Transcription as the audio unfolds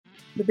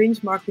the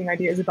binge marketing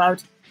idea is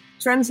about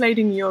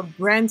translating your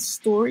brand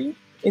story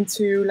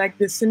into like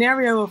the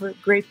scenario of a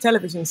great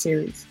television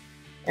series.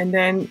 And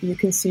then you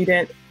can see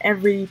that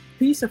every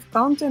piece of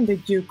content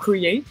that you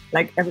create,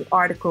 like every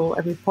article,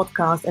 every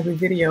podcast, every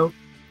video,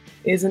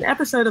 is an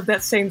episode of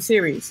that same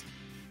series.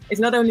 It's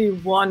not only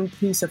one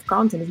piece of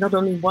content, it's not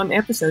only one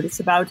episode, it's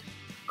about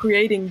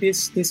creating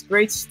this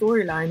great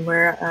storyline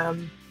where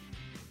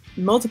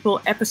multiple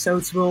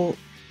episodes will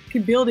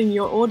keep building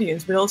your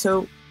audience, but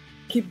also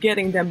keep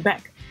getting them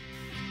back.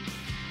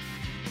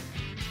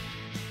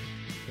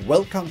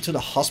 Welcome to the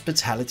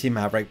Hospitality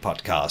Maverick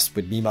podcast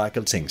with me,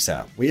 Michael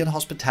Tingsager. We at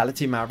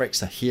Hospitality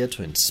Mavericks are here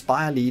to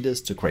inspire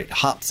leaders to create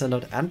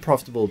heart-centered and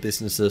profitable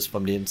businesses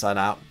from the inside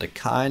out, the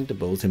kind that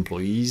both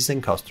employees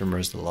and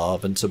customers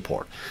love and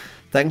support.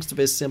 Thanks to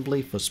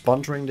BizSimply for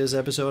sponsoring this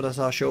episode as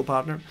our show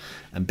partner.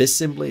 And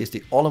BizSimply is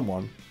the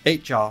all-in-one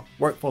HR,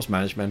 workforce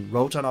management,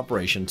 rota and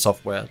operation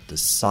software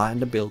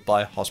designed and built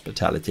by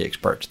hospitality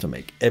experts to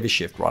make every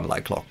shift run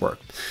like clockwork.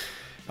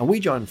 And we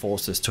join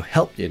forces to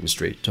help the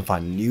industry to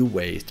find new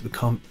ways to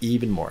become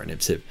even more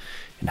innovative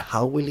in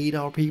how we lead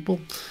our people,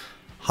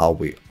 how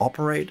we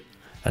operate,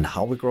 and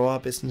how we grow our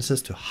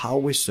businesses to how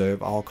we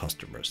serve our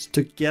customers.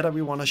 Together,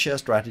 we want to share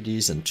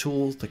strategies and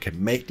tools that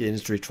can make the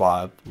industry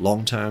thrive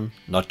long term,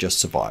 not just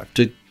survive.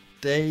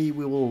 Today,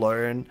 we will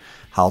learn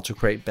how to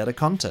create better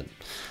content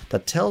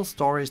that tells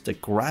stories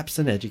that grabs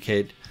and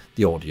educate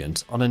the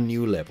audience on a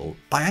new level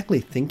by actually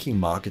thinking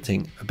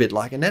marketing a bit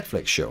like a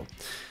Netflix show.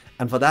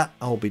 And for that,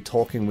 I will be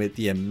talking with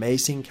the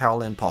amazing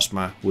Caroline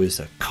Postma, who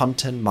is a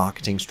content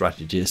marketing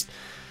strategist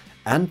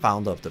and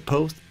founder of The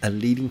Post, a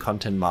leading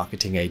content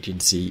marketing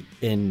agency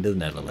in the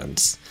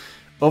Netherlands.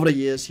 Over the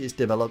years, she has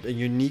developed a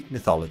unique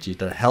methodology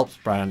that helps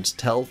brands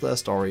tell their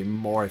story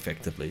more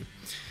effectively.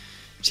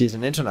 She is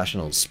an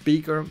international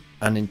speaker,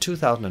 and in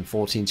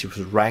 2014, she was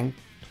ranked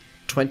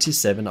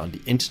 27 on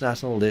the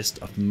international list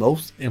of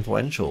most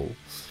influential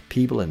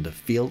people in the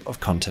field of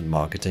content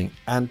marketing.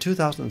 And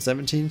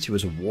 2017, she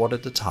was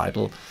awarded the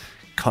title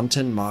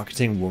Content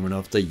Marketing Woman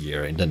of the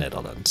Year in the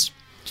Netherlands.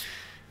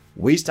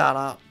 We start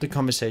out the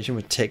conversation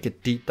with take a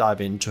deep dive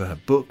into her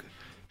book,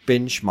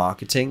 Binge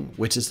Marketing,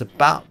 which is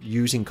about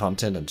using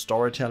content and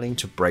storytelling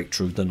to break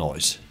through the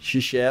noise.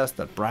 She shares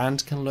that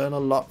brands can learn a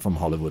lot from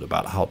Hollywood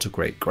about how to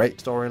create great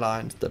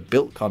storylines that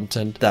build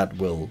content that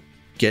will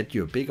get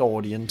you a big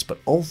audience, but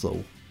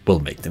also will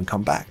make them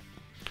come back.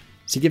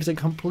 She gives a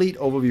complete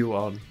overview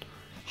on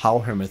how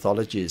her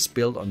methodology is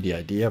built on the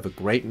idea of a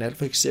great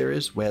Netflix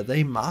series where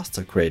they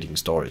master creating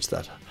stories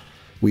that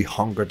we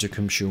hunger to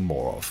consume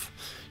more of.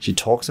 She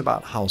talks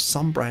about how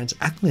some brands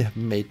actually have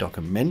made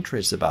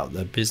documentaries about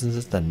their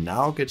businesses that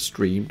now get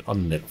streamed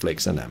on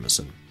Netflix and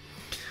Amazon.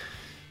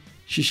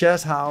 She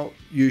shares how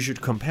you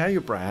should compare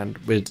your brand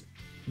with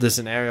the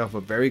scenario of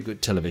a very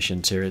good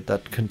television series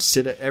that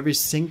consider every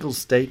single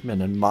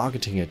statement and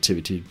marketing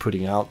activity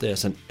putting out there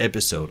as an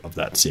episode of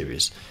that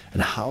series,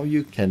 and how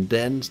you can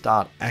then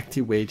start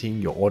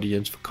activating your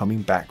audience for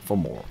coming back for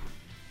more.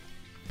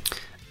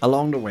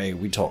 Along the way,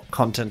 we talk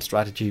content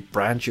strategy,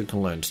 brands you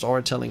can learn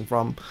storytelling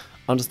from,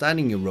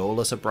 understanding your role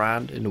as a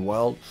brand in the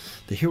world,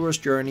 the hero's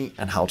journey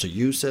and how to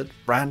use it,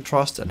 brand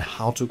trust and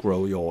how to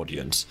grow your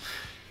audience,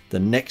 the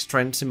next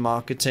trends in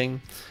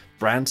marketing,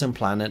 brands and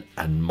planet,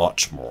 and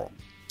much more.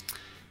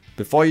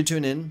 Before you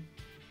tune in,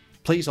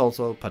 please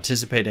also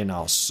participate in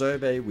our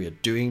survey we are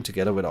doing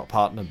together with our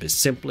partner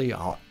BizSimply.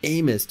 Our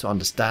aim is to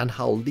understand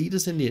how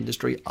leaders in the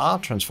industry are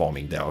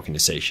transforming their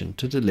organization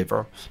to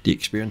deliver the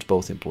experience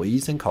both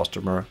employees and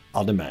customers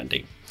are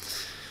demanding.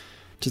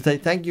 To say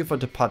thank you for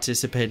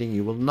participating,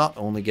 you will not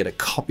only get a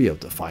copy of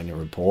the final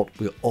report,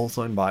 we'll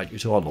also invite you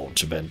to our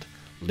launch event.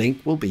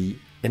 Link will be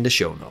in the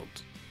show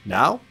notes.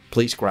 Now,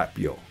 please grab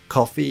your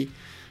coffee,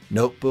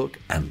 notebook,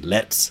 and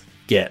let's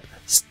get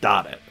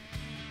started.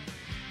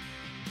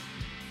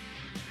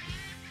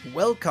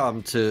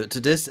 Welcome to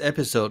this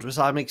episode, which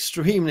I'm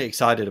extremely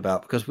excited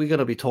about because we're going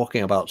to be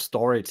talking about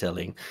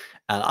storytelling.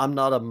 And I'm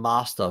not a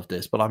master of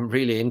this, but I'm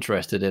really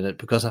interested in it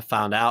because I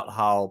found out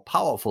how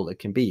powerful it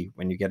can be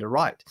when you get it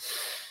right.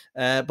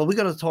 But we're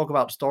going to talk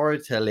about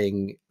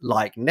storytelling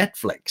like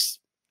Netflix.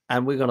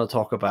 And we're going to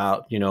talk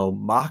about,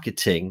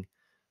 marketing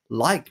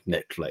like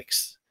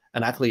Netflix.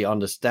 And actually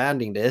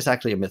understanding there's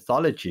actually a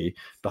methodology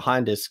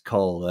behind this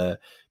called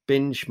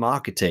binge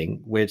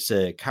marketing, which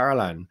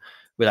Caroline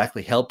will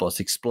actually help us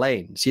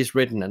explain. She's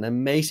written an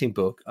amazing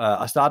book.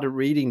 I started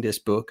reading this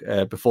book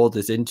before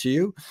this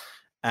interview.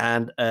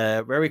 And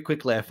very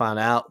quickly I found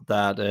out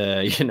that,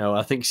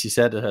 I think she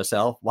said it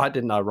herself, why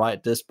didn't I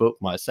write this book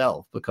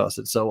myself? Because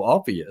it's so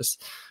obvious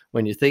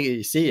when you think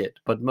you see it.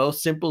 But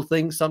most simple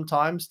things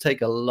sometimes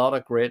take a lot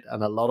of grit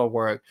and a lot of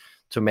work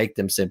to make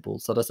them simple.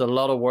 So there's a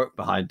lot of work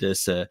behind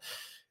this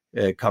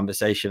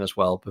conversation as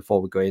well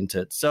before we go into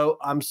it. So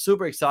I'm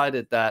super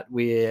excited that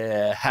we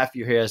have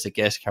you here as a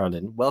guest,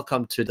 Caroline.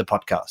 Welcome to the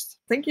podcast.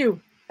 Thank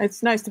you.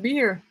 It's nice to be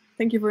here.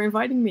 Thank you for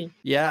inviting me.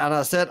 Yeah, and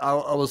I said I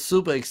was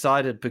super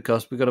excited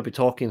because we're going to be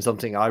talking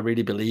something I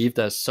really believe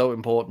that's so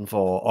important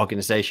for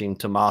organization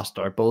to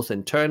master, both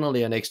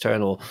internally and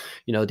external.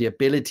 The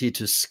ability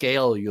to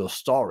scale your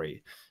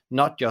story,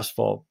 not just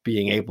for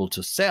being able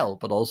to sell,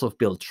 but also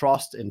build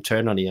trust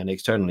internally and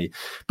externally.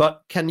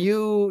 But can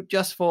you,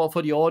 just for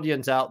the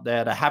audience out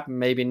there that haven't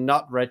maybe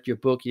not read your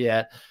book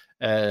yet,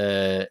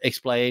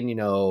 explain,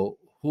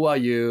 who are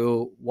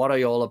you? What are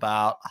you all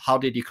about? How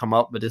did you come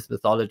up with this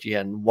mythology?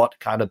 And what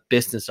kind of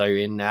business are you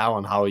in now?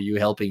 And how are you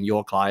helping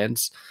your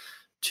clients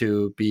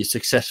to be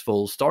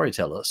successful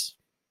storytellers?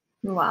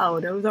 Wow,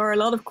 those are a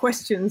lot of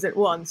questions at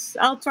once.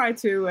 I'll try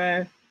to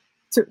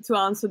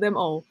answer them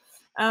all.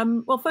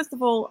 Well, first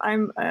of all,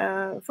 I'm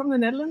from the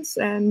Netherlands,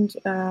 and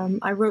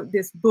I wrote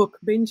this book,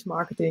 Binge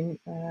Marketing,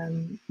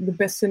 the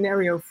best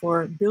scenario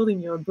for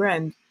building your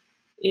brand,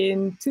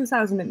 in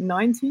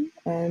 2019,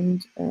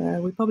 and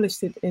we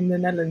published it in the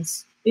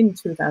Netherlands in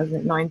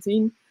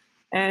 2019.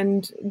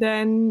 And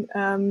then,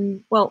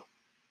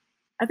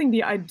 I think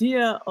the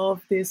idea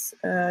of this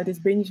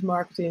binge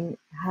marketing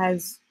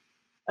has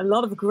a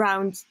lot of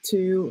ground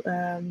to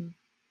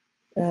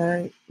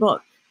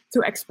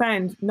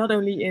expand, not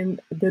only in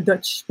the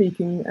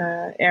Dutch-speaking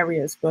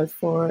areas, but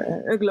for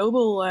a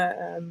global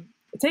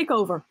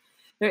takeover.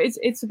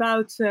 It's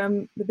about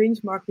the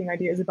binge marketing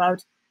idea is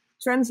about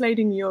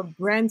translating your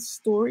brand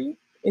story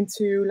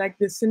into like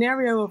the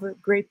scenario of a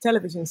great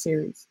television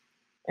series.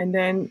 And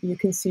then you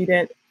can see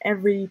that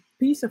every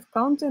piece of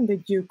content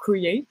that you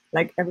create,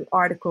 like every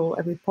article,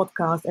 every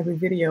podcast, every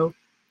video,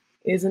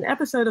 is an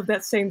episode of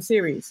that same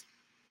series.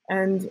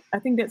 And I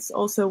think that's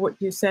also what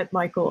you said,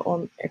 Michael,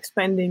 on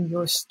expanding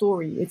your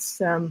story.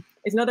 It's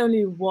not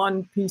only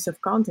one piece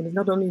of content, it's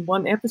not only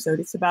one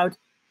episode. It's about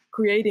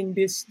creating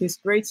this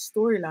great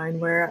storyline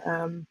where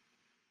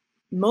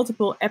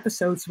multiple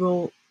episodes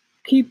will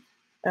keep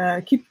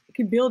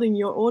building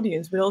your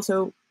audience, but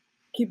also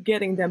keep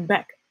getting them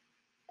back.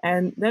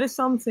 And that is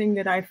something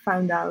that I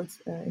found out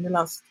in the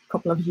last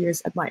couple of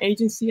years at my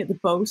agency, at The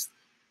Post,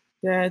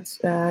 that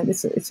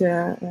it's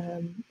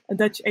a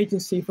Dutch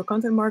agency for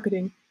content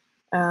marketing.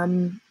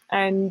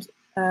 And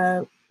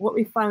what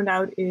we found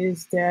out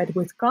is that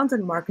with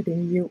content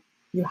marketing,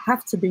 you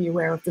have to be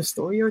aware of the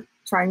story you're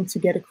trying to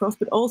get across,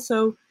 but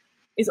also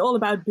it's all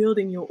about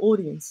building your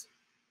audience,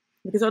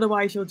 because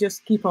otherwise you'll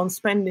just keep on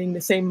spending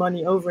the same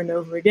money over and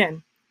over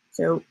again.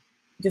 So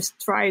just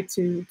try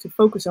to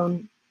focus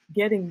on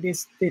getting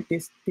this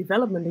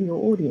development in your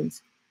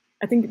audience.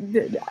 I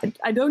think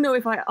I don't know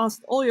if I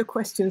asked all your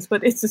questions,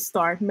 but it's a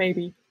start,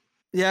 maybe.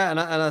 Yeah, and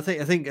I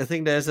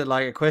think there's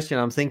a question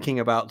I'm thinking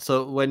about.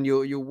 So when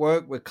you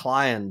work with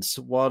clients,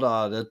 what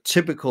are the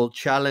typical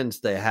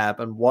challenge they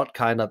have, and what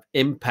kind of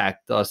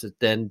impact does it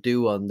then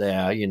do on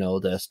their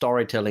their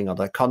storytelling or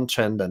their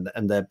content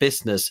and their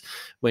business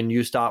when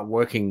you start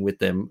working with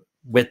them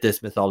with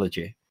this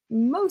mythology?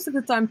 Most of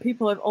the time,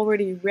 people have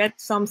already read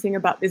something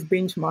about this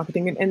binge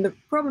marketing, and the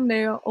problem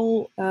they are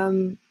all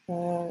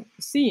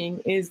seeing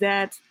is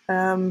that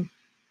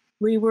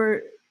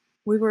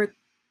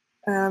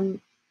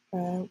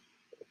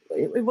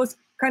it was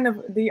kind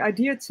of the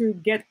idea to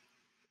get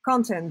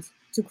content,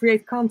 to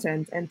create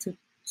content, and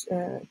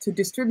to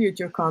distribute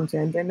your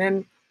content. And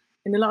then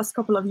in the last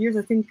couple of years,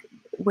 I think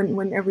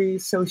when every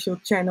social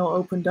channel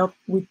opened up,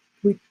 we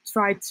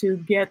tried to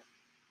get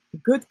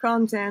good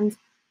content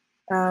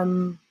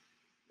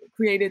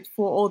created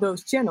for all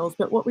those channels.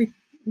 But what we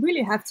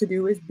really have to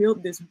do is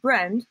build this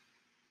brand,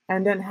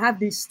 and then have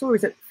these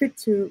stories that fit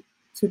to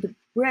the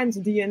brand's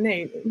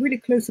DNA, really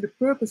close to the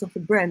purpose of the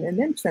brand, and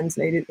then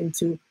translate it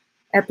into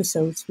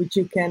episodes, which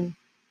you can,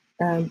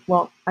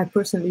 I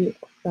personally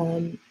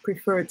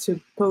prefer to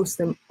post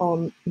them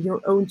on your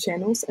own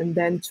channels, and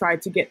then try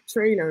to get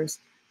trailers,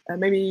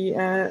 maybe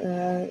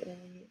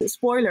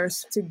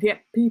spoilers, to get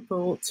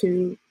people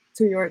to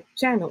your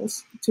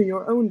channels, to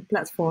your own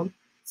platform,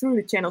 through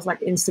the channels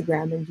like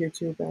Instagram and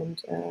YouTube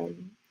and,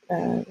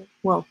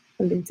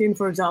 LinkedIn,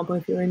 for example,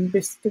 if you're in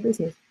business to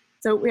business.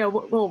 So, yeah,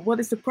 what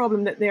is the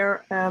problem that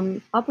they're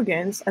up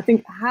against? I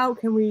think, how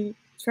can we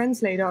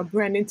translate our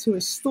brand into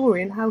a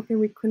story, and how can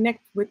we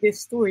connect with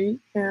this story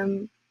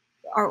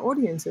our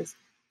audiences?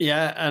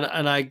 Yeah,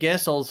 and I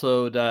guess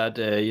also that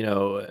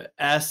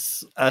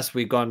as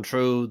we've gone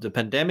through the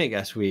pandemic,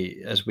 as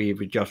we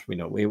just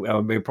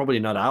we're probably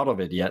not out of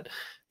it yet.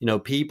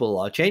 People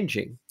are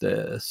changing.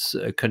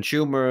 The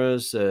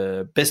consumers,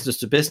 business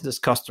to business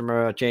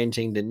customer are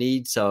changing the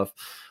needs of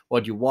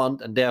what you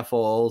want, and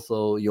therefore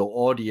also your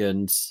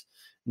audience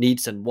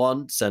needs and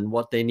wants and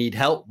what they need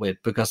help with.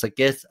 Because I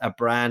guess a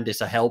brand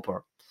is a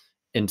helper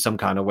in some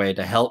kind of way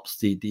that helps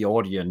the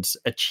audience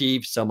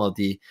achieve some of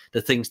the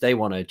things they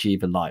want to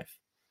achieve in life.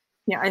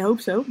 Yeah, I hope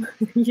so.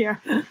 Yeah.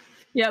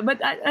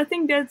 But I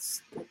think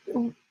that's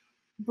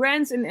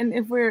brands, and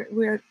if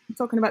we're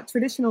talking about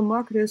traditional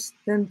marketers,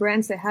 then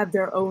brands, they have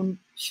their own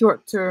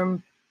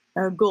short-term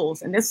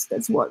goals, and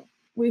that's what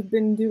we've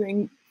been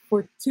doing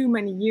for too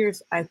many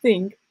years, I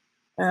think,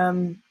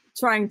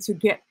 trying to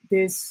get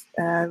this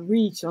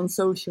reach on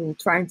social,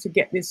 trying to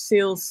get these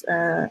sales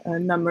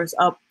numbers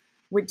up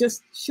with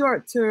just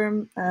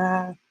short-term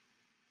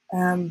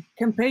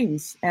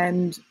campaigns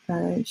and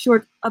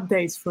short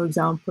updates, for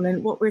example.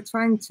 And what we're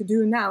trying to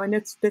do now, and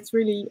that's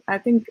really, I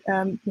think,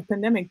 the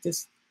pandemic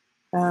just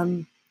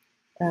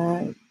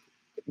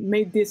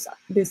made this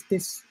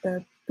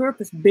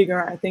purpose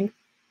bigger, I think,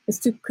 is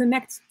to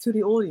connect to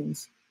the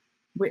audience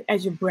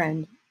as your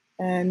brand.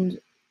 And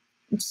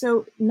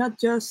so not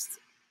just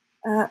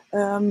a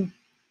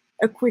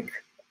quick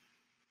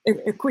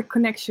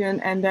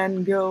connection and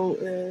then go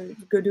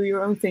do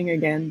your own thing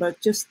again, but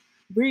just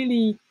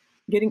really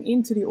getting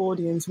into the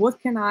audience. What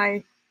can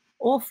I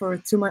offer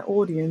to my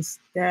audience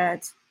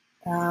that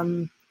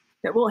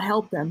will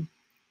help them?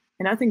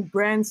 And I think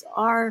brands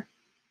are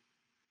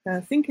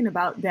thinking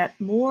about that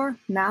more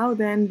now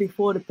than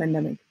before the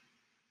pandemic,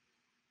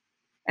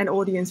 and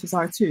audiences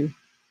are too.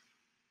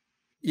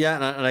 Yeah,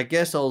 and I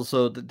guess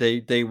also that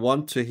they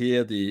want to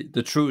hear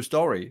the true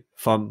story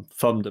from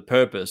the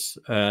purpose,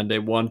 and they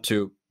want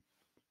to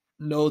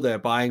know they're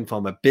buying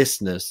from a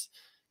business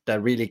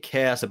that really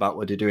cares about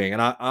what they're doing.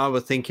 And I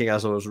was thinking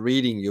as I was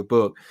reading your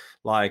book,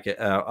 like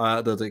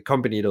the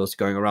company that was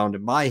going around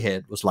in my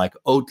head was like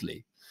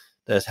Oatly.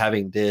 There's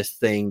having this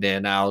thing,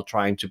 they're now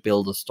trying to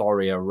build a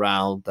story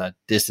around that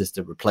this is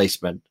the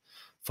replacement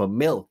for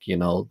milk,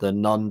 the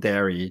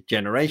non-dairy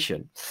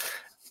generation.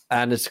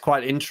 And it's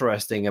quite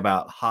interesting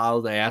about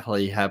how they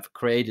actually have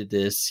created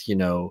this,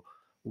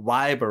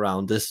 vibe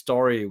around this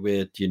story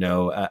with,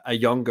 a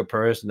younger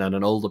person and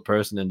an older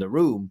person in the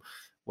room,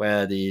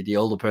 where the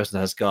older person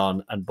has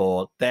gone and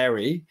bought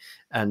dairy,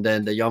 and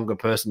then the younger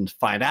person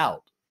find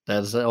out.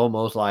 That's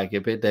almost like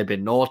they've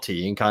been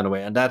naughty in kind of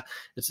way. And that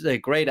it's a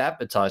great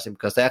advertising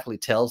because it actually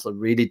tells a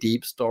really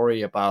deep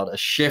story about a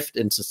shift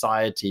in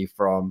society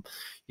from,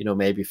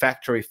 maybe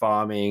factory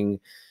farming,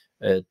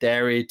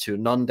 dairy to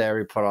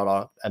non-dairy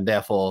product, and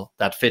therefore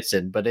that fits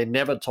in. But they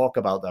never talk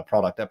about their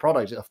product. Their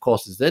product, of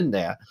course, is in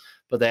there,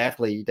 but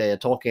they are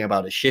talking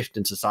about a shift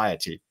in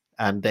society.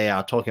 And they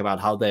are talking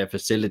about how they're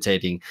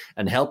facilitating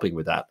and helping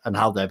with that, and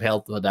how they've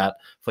helped with that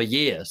for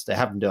years. They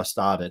haven't just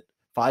started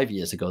 5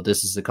 years ago.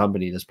 This is a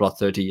company that's plus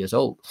 30 years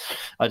old.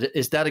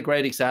 Is that a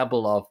great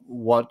example of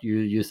what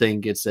you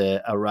think it's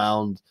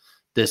around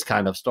this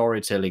kind of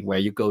storytelling where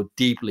you go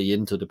deeply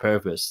into the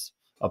purpose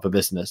of a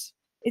business?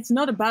 It's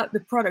not about the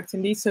product,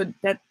 indeed, so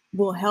that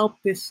will help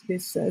this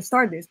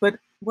start this. But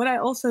what I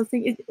also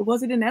think,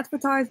 was it an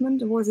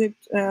advertisement or was it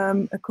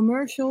a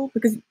commercial?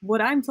 Because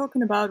what I'm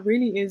talking about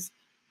really is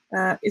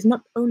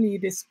not only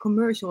this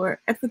commercial or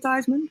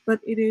advertisement, but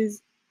it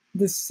is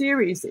the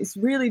series. It's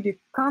really the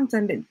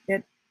content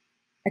that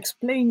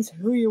explains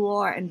who you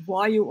are and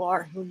why you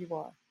are who you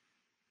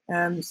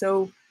are.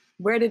 So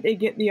where did they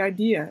get the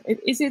idea?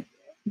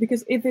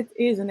 Because if it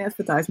is an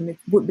advertisement,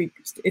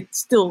 it's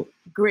still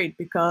great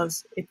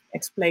because it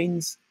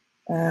explains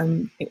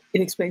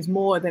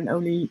more than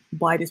only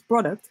buy this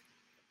product.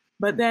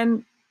 But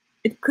then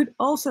it could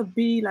also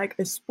be like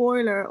a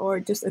spoiler or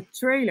just a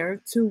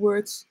trailer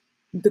towards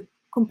the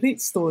complete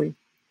story.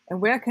 And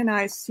where can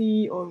I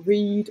see or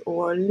read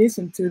or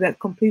listen to that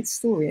complete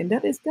story? And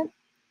that is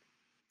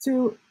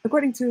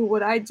according to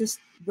what I just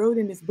wrote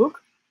in this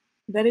book,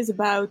 that is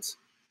about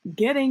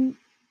getting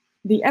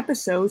the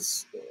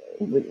episodes,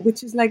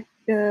 which is like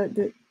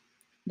the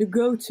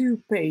go-to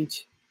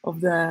page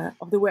of the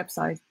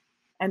website.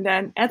 And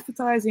then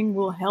advertising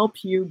will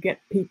help you get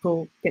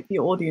the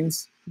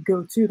audience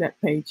go to that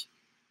page.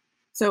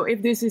 So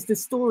if this is the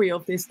story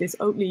of this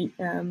Oatly,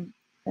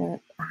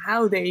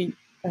 how they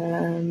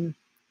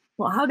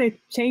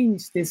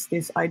change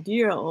this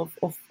idea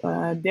of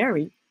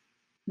dairy,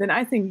 then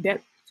I think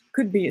that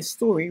could be a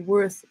story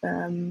worth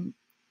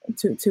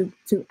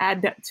to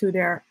add that to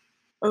their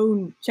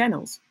own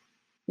channels.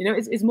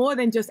 It's more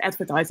than just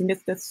advertising.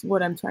 That's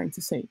what I'm trying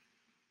to say.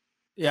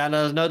 Yeah, and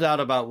there's no doubt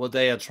about what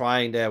they are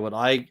trying there. What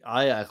I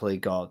actually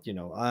got,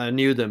 I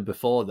knew them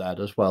before that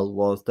as well,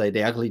 was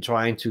they actually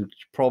trying to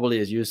probably,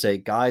 as you say,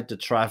 guide the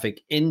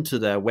traffic into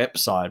their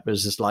website,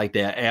 which is like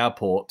their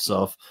airports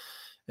of,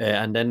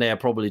 and then they are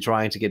probably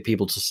trying to get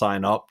people to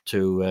sign up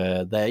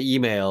to their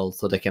email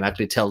so they can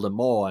actually tell them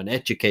more and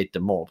educate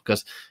them more,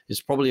 because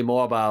it's probably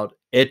more about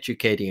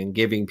educating and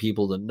giving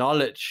people the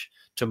knowledge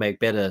to make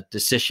better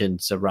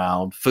decisions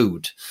around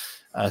food.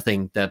 I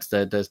think that's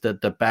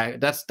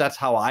that's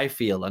how I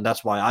feel, and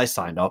that's why I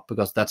signed up,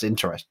 because that's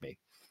interests me.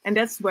 And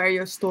that's where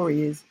your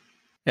story is.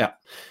 Yeah.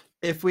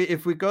 If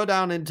we go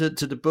down into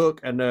the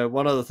book, and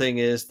one other thing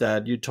is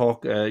that you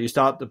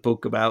start the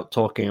book about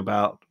talking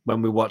about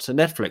when we watch a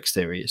Netflix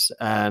series,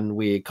 and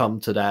we come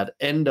to that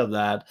end of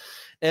that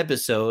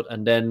episode,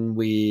 and then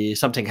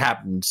something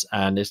happens,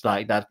 and it's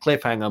like that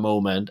cliffhanger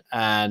moment,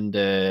 and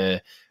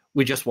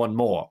we just want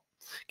more.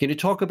 Can you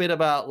talk a bit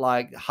about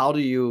like how do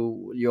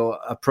your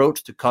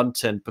approach to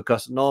content?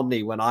 Because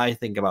normally when I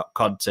think about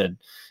content,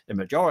 the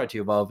majority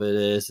of it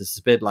is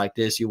a bit like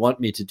this. You want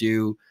me to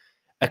do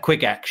a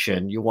quick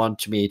action. You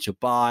want me to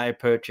buy,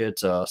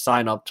 purchase, or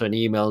sign up to an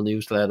email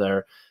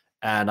newsletter,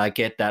 and I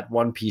get that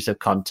one piece of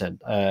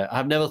content.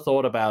 I've never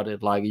thought about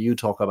it like you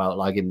talk about,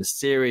 like in the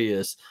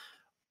series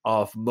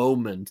of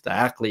moments that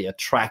actually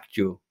attract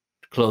you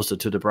closer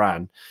to the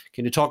brand.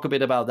 Can you talk a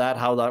bit about that,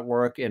 how that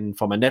work in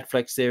from a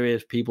Netflix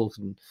series? People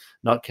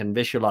can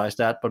visualize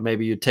that, but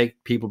maybe you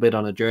take people a bit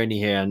on a journey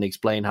here and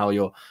explain how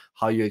you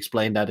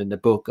explain that in the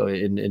book, or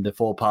in the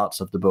 4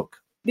 parts of the book.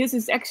 This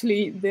is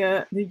actually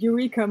the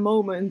eureka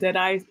moment that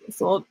I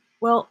thought,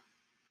 well,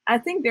 I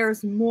think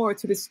there's more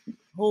to this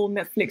whole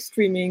Netflix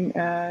streaming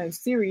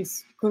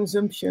series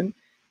consumption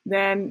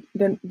than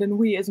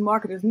we as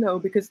marketers know,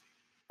 because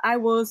I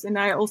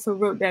also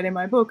wrote that in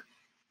my book,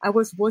 I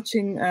was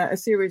watching a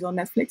series on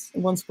Netflix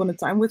once upon a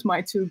time with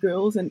my 2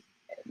 girls, and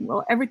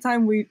well, every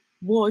time we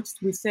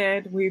watched,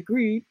 we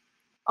agreed,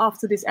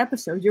 after this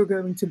episode, you're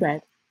going to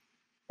bed.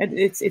 And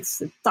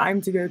it's time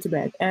to go to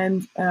bed.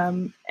 And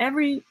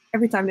every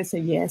time they say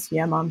yes,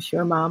 yeah, mom,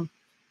 sure, mom.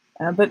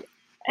 But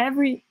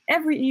every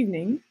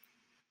evening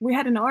we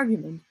had an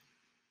argument,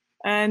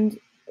 and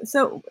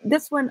so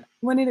that's when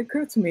it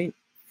occurred to me,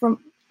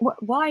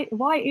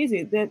 why is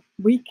it that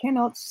we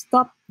cannot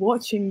stop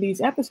watching these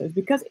episodes?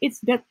 Because it's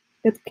that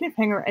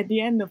cliffhanger at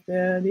the end of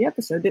the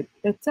episode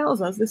that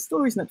tells us the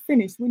story's not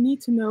finished. We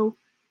need to know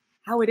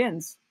how it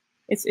ends.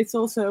 It's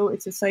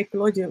a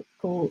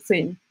psychological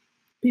thing.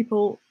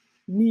 People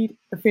need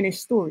a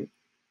finished story.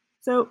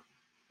 So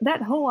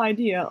that whole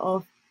idea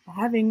of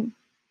having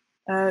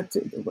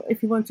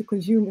if you want to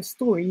consume a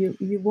story,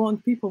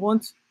 people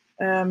want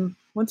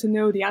to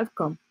know the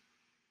outcome.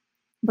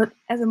 But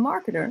as a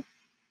marketer,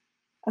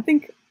 I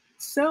think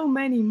so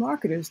many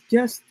marketers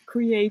just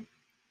create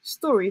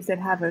stories that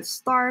have a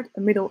start, a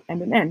middle,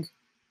 and an end,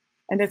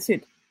 and that's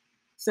it.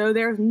 So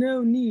there's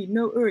no need,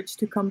 no urge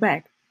to come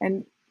back.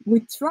 And we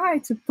try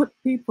to put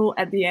people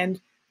at the end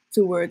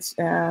towards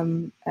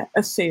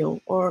a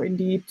sale, or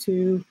indeed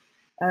to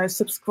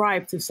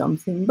subscribe to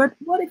something. But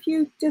what if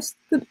you just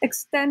could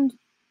expand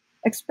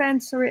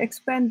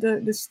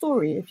the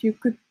story? If you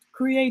could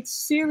create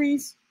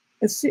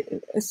a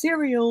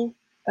serial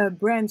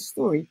brand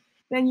story,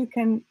 then you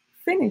can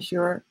finish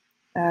your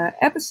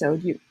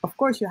episode. Of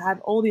course, you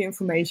have all the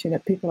information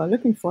that people are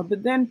looking for,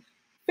 but then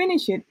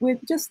finish it with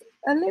just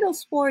a little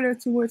spoiler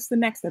towards the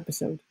next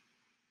episode.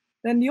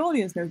 Then the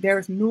audience knows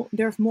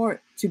there's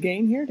more to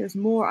gain here. There's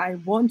more I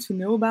want to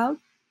know about.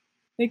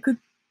 They could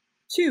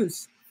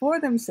choose for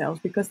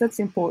themselves, because that's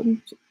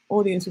important.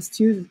 Audiences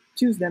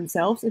choose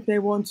themselves if they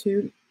want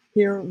to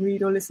hear,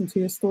 read, or listen to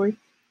your story.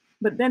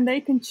 But then they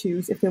can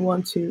choose if they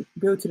want to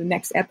go to the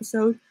next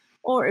episode,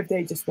 or if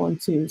they just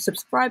want to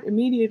subscribe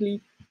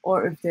immediately,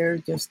 or if they're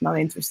just not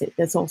interested.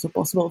 That's also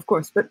possible, of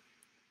course. But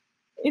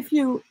if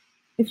you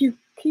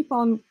keep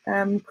on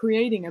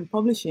creating and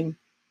publishing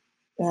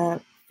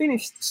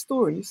finished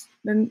stories,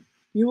 then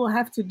you will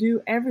have to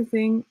do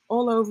everything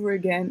all over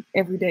again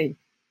every day,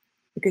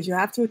 because you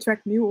have to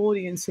attract new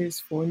audiences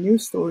for new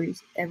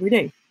stories every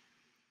day.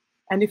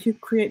 And if you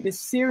create this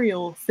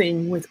serial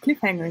thing with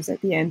cliffhangers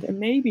at the end, and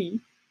maybe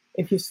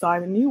if you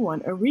start a new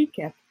one, a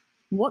recap,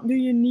 what do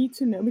you need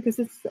to know? Because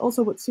it's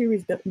also what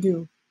series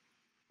do.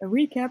 A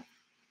recap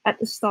at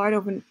the start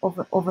of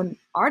an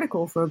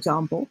article, for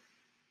example.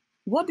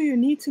 What do you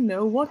need to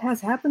know? What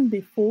has happened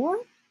before,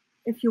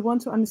 if you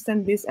want to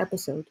understand this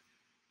episode?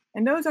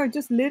 And those are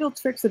just little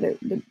tricks that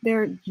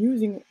they're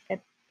using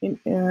at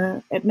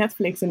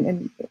Netflix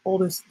and all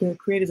the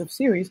creators of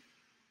series,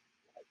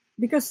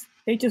 because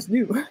they just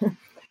do.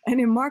 And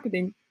in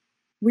marketing,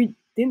 we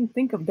didn't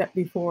think of that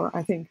before,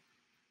 I think.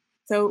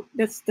 So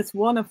that's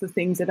one of the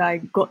things that I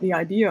got the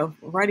idea of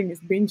writing this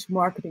binge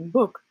marketing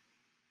book.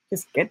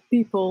 Just get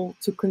people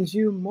to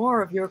consume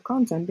more of your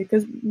content,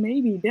 because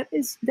maybe that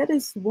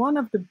is one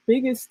of the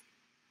biggest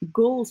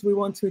goals we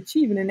want to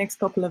achieve in the next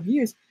couple of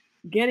years,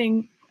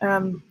 getting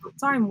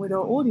time with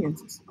our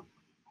audiences,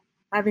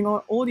 having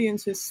our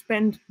audiences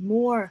spend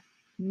more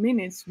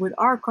minutes with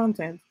our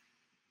content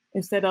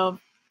instead of,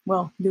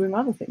 well, doing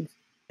other things.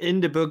 In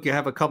the book, you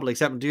have a couple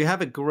examples. Do you have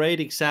a great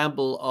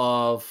example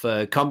of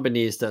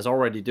companies that's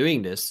already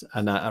doing this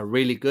and are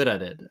really good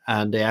at it,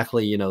 and they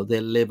actually, they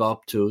live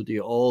up to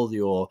all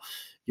your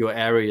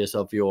areas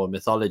of your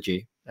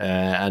mythology,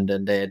 and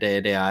then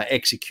they are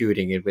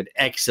executing it with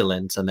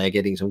excellence, and they're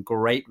getting some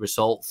great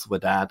results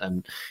with that,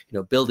 and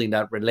building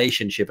that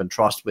relationship and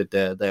trust with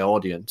their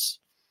audience?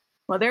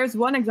 Well, there's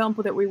one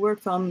example that we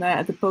worked on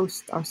at the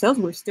Post ourselves.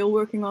 We're still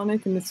working on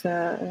it, and it's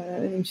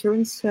an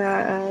insurance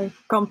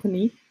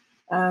company.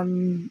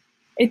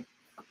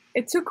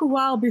 It took a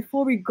while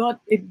before we got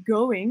it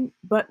going,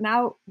 but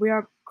now we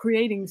are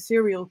creating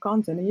serial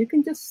content, and you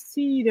can just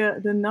see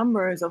the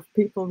numbers of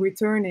people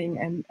returning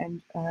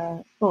and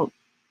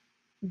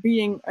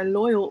being a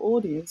loyal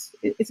audience.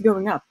 It's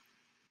going up,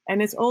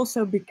 and it's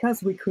also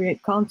because we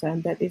create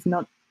content that is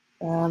not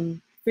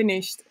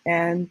finished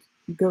and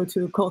go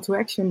to a call to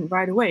action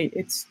right away.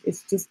 It's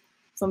just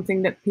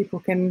something that people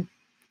can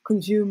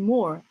consume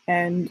more,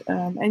 and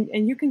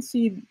you can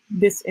see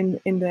this in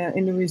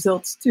the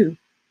results too.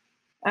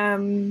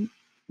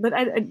 But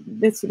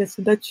that's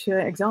a Dutch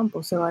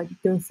example, so I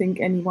don't think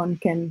anyone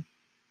can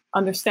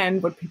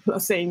understand what people are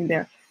saying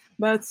there.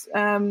 But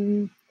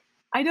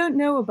I don't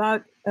know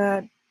about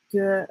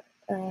the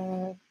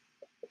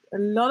a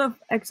lot of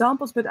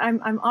examples, but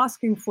I'm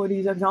asking for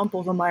these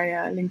examples on my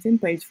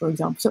LinkedIn page, for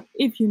example. So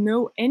if you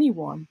know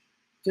anyone,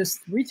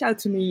 just reach out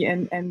to me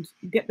and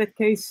get that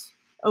case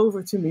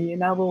over to me,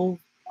 and I will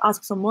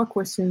ask some more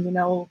questions and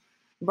I will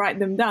write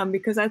them down,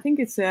 because I think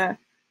it's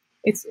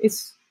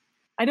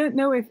I don't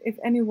know if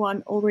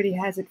anyone already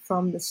has it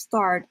from the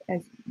start,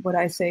 as what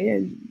I say,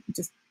 and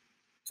just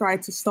try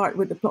to start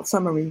with the plot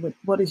summary, with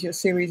what is your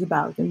series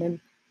about, and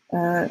then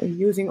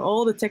using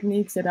all the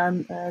techniques that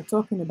I'm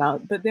talking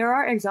about. But there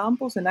are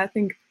examples, and I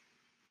think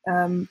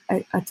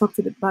I talked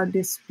about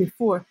this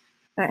before.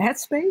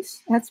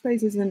 Headspace.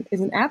 Headspace is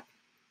an app.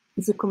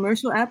 It's a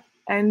commercial app,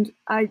 and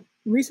I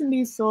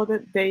recently saw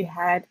that they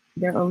had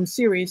their own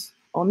series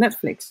on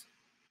Netflix.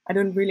 I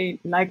don't really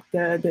like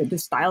the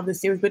style of the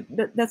series, but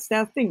that's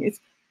their thing.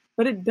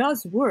 But it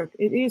does work.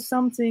 It is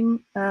something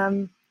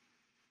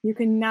you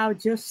can now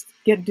just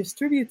get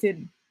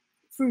distributed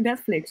through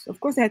Netflix. Of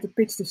course, they had to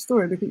pitch the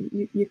story, because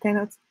you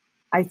cannot.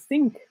 I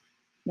think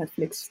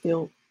Netflix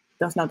still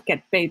does not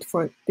get paid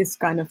for these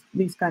kind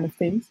of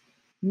things.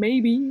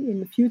 Maybe in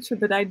the future,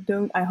 but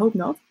I hope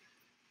not.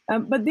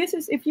 But this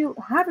is, if you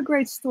have a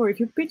great story, if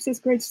you pitch this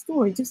great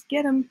story, just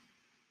get them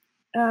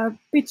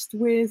pitched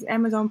with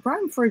Amazon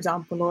Prime, for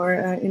example, or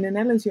in the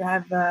Netherlands you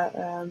have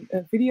a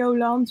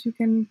Videoland. You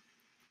can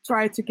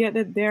try to get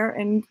it there,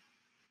 and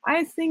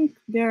I think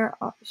there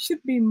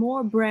should be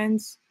more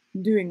brands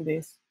doing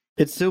this.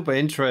 It's super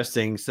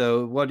interesting.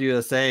 So what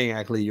you're saying,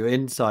 actually, your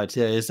insight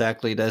here is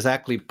actually there's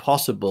actually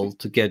possible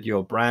to get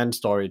your brand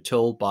story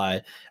told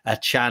by a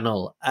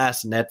channel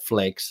as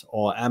Netflix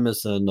or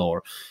Amazon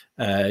or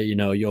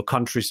your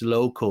country's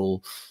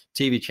local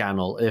TV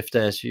channel. If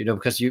there's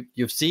because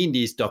you've seen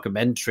these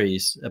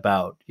documentaries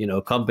about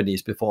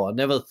companies before. I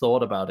never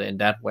thought about it in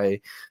that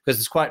way, because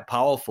it's quite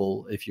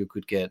powerful if you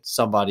could get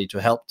somebody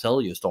to help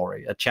tell your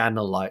story. A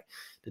channel like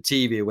the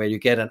TV where you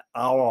get an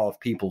hour of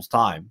people's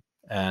time.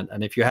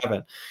 And if you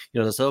haven't,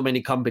 there's so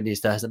many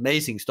companies that has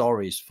amazing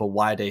stories for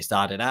why they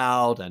started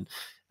out, and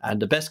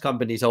the best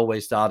companies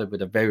always started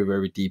with a very,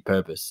 very deep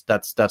purpose.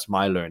 That's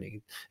my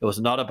learning. It was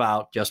not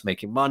about just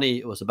making money.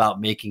 It was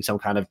about making some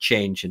kind of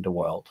change in the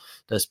world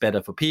that's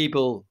better for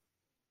people,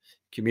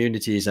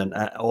 communities, and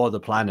or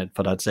the planet,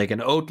 for that sake.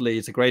 And Oatly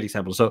is a great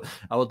example. So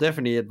I will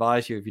definitely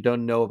advise you, if you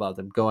don't know about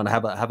them, go and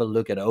have a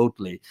look at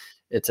Oatly.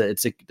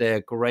 They're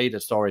great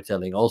at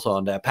storytelling. Also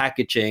on their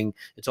packaging,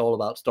 it's all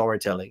about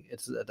storytelling.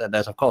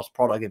 There's of course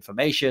product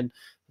information.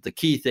 The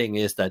key thing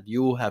is that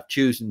you have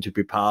chosen to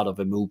be part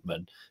of a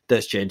movement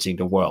that's changing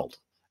the world,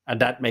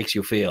 and that makes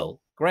you feel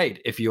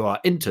great if you are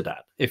into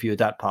that. If you're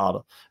that part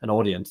of an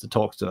audience that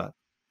talks to that.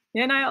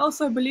 Yeah, and I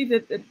also believe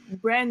that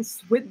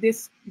brands with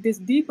this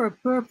deeper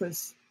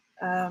purpose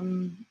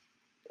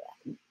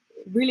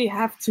really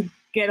have to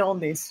get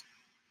on this,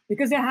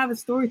 because they have a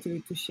story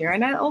to share.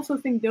 And I also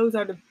think those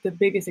are the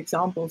biggest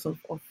examples of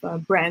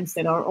brands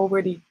that are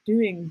already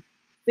doing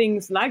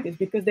things like this,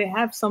 because they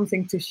have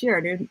something to share.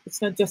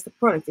 It's not just a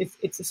product,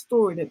 it's a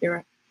story that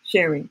they're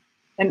sharing.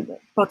 And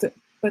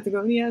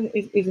Patagonia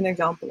is an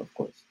example, of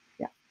course.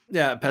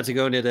 Yeah,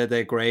 Patagonia,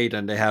 they're great,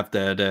 and they have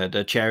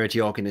the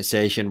charity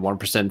organization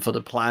 1% for the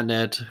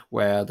Planet,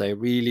 where they're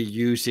really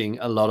using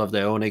a lot of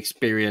their own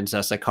experience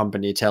as a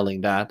company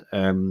telling that,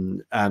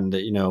 and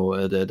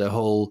the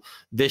whole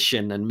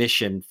vision and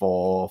mission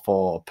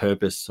for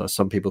purpose, or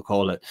some people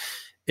call it,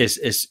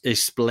 is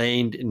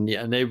explained and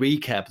they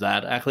recap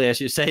that. Actually, as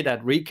you say,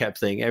 that recap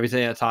thing, every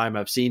single time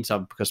I've seen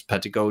some, because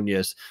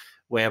Patagonia's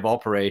way of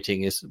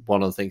operating is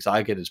one of the things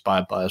I get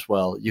inspired by as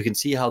well. You can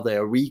see how they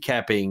are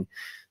recapping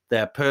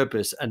their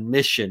purpose and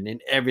mission in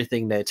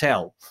everything they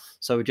tell.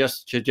 So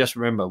just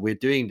remember, we're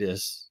doing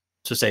this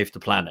to save the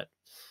planet.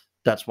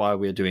 That's why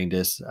we're doing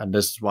this, and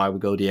this is why we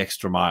go the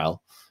extra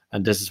mile,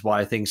 and this is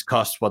why things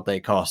cost what they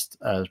cost,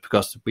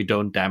 because we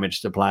don't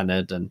damage the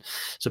planet. And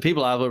so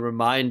people are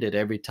reminded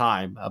every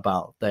time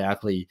about they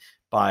actually,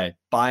 by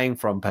buying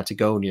from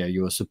Patagonia,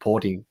 you are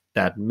supporting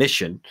that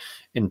mission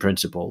in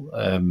principle.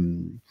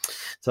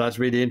 So that's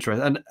really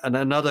interesting. And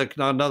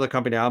another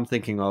company I'm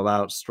thinking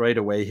about straight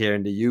away here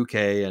in the UK,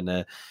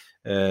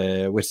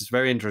 and which is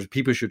very interesting,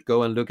 people should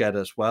go and look at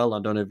as well.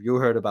 I don't know if you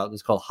heard about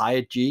this, called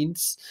Hyatt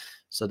Jeans.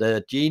 So they're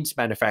a jeans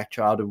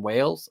manufacturer out in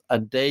Wales,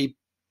 and they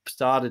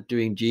started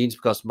doing jeans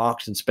because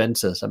Marks and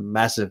Spencer's, a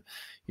massive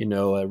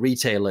a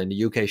retailer in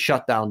the UK,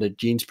 shut down the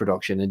jeans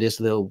production in this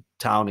little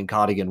town in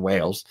Cardigan,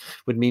 Wales,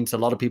 which means a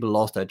lot of people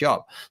lost their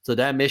job. So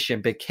their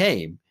mission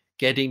became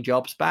getting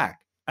jobs back.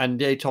 And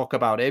they talk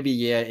about every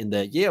year in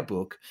their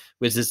yearbook,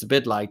 which is a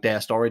bit like their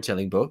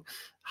storytelling book,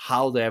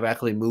 how they've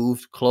actually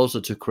moved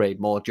closer to create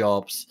more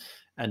jobs.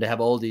 And they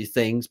have all these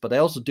things, but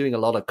they're also doing a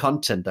lot of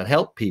content that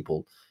help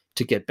people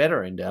to get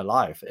better in their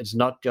life. It's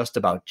not just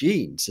about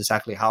jeans. It's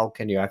actually how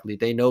can you actually,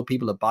 they know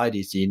people that buy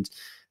these jeans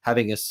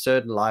having a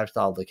certain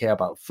lifestyle. They care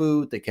about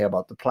food, they care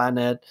about the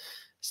planet.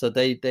 So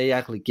they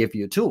actually give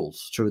you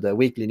tools through their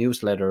weekly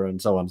newsletter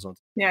and so on and so on.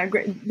 Yeah,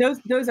 great.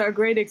 Those are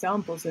great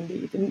examples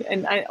indeed,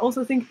 and I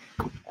also think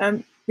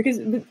because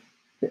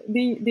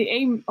the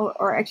aim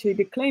or actually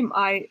the claim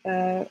I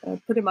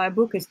put in my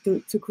book is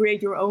to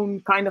create your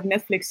own kind of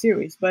Netflix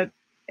series, but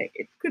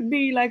it could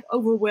be like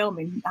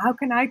overwhelming. How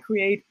can I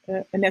create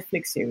a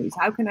Netflix series?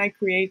 How can I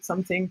create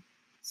something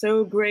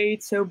so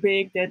great, so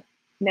big that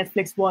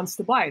Netflix wants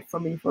to buy it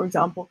from me, for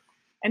example?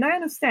 And I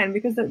understand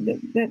because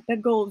that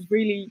goal is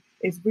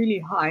really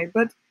high.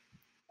 But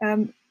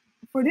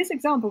for this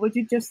example, what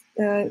you just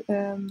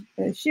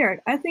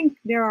shared, I think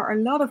there are a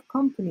lot of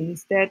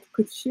companies that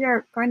could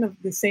share kind of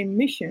the same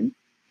mission,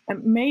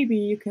 and maybe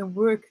you can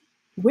work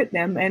with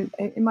them. And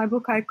in my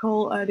book, I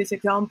call this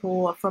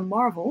example from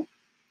Marvel.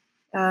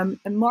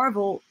 And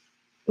Marvel,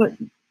 but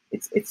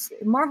it's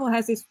Marvel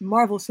has this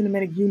Marvel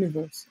Cinematic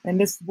Universe, and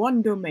this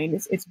one domain.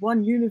 It's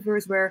one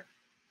universe where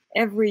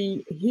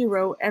every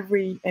hero,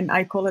 and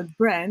I call it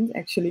brand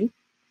actually,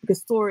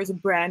 because Thor is a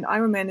brand,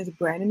 Iron Man is a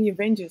brand, and the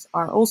Avengers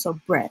are also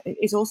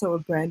is also a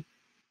brand,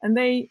 and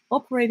they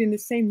operate in the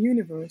same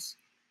universe.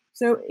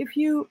 So if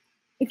you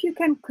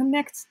can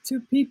connect two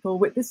people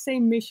with the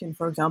same mission,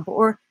 for example,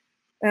 or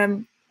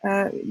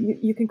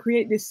you can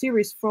create this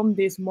series from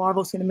this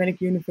Marvel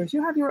Cinematic Universe.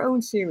 You have your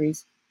own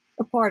series,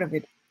 a part of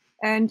it,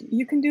 and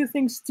you can do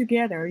things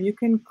together. You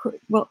can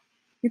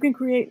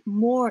create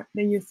more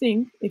than you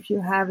think if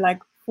you have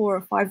like 4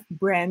 or 5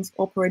 brands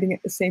operating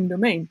at the same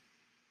domain.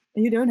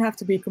 And you don't have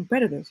to be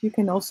competitors. You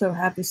can also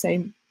have the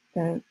same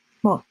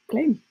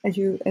claim as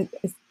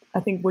I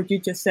think what you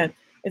just said.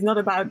 It's not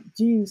about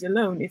genes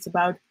alone. It's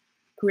about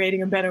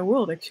creating a better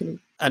world, actually.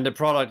 And the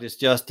product is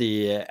just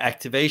the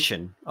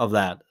activation of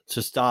that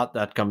to start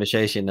that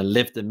conversation and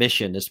live the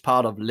mission as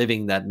part of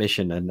living that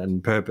mission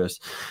and purpose.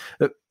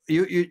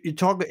 You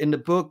talk in the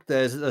book,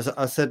 there's, as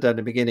I said at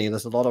the beginning,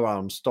 there's a lot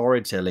around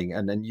storytelling.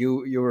 And then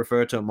you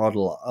refer to a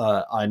model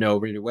I know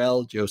really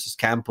well, Joseph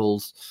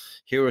Campbell's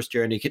Hero's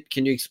Journey.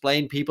 Can you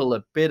explain people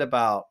a bit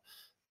about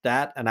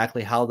that and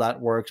actually how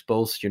that works,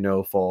 both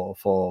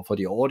for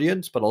the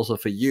audience but also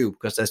for you,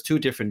 because there's 2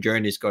 different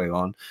journeys going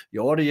on.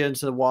 Your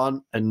audience is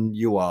one and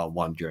you are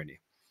one journey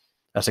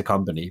as a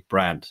company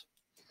brand.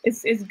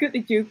 It's good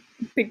that you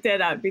picked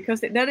that out, because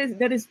that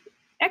is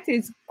actually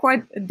it's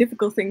quite a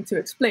difficult thing to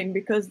explain,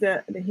 because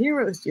the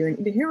hero's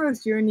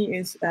journey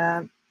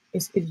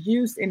is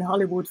used in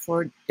Hollywood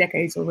for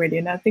decades already.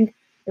 And I think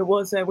it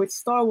was with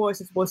Star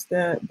Wars, it was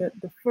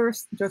the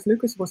first. George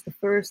Lucas was the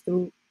first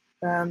to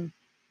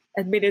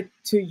admitted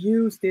to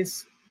use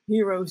this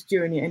hero's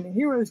journey. And the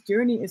hero's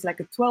journey is like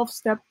a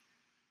 12-step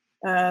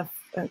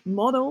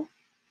model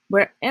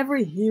where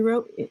every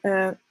hero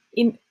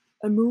in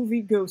a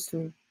movie goes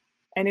through.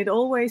 And it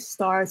always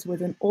starts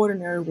with an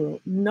ordinary world,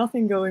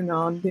 nothing going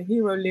on. The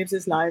hero lives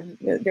his life.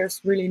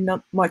 There's really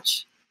not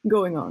much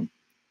going on.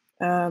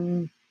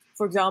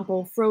 For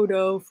example,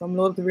 Frodo from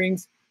Lord of the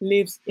Rings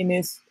lives in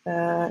his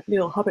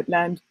little hobbit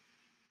land,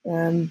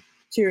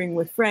 cheering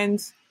with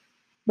friends.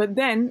 But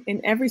then,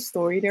 in every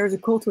story, there is a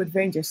call to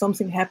adventure.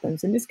 Something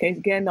happens. In this case,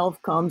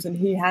 Gandalf comes and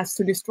he has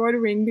to destroy the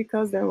ring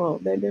because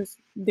there's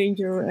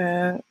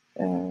danger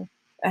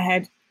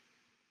ahead.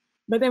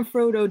 But then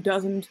Frodo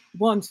doesn't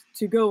want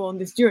to go on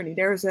this journey.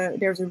 There's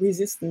a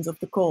resistance of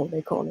the call,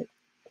 they call it.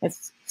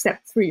 That's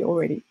step 3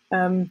 already.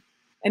 And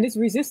this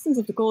resistance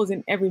of the call is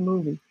in every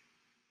movie.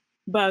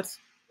 But,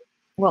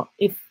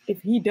 if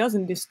he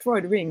doesn't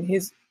destroy the ring,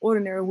 his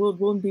ordinary world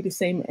won't be the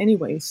same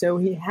anyway. So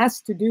he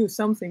has to do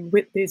something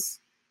with this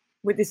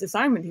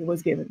assignment he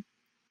was given.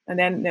 And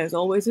then there's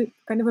always a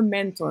kind of a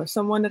mentor,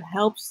 someone that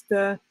helps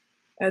the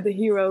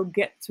hero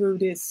get through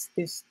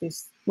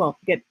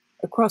get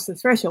across the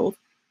threshold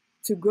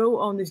to go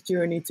on this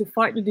journey, to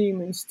fight the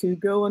demons, to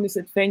go on this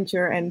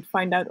adventure and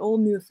find out all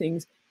new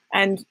things.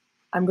 And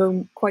I'm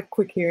going quite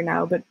quick here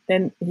now, but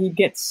then he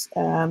gets,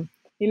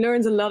 he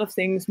learns a lot of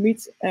things,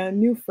 meets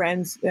new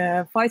friends,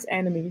 fights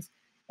enemies,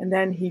 and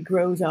then he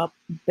grows up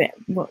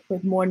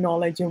with more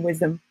knowledge and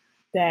wisdom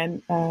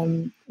than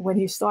when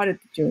he started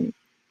the journey.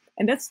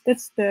 And that's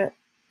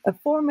a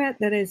format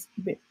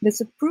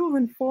that's a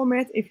proven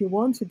format if you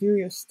want to do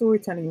your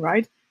storytelling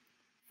right.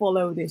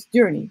 Follow this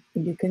journey.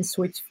 And you can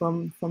switch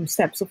from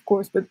steps, of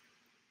course, but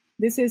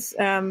this is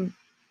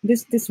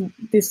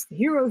this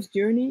hero's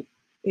journey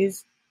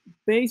is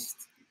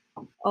based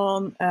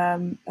on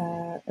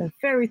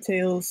fairy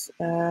tales,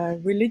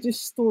 religious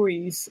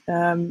stories,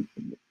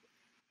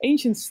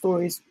 ancient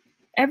stories.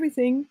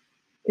 Everything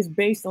is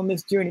based on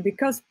this journey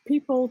because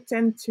people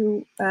tend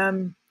to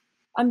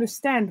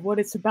understand what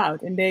it's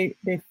about, and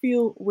they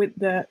feel with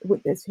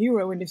this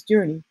hero in this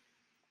journey.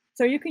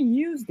 So you can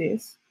use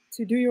this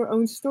to do your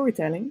own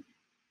storytelling.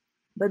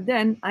 But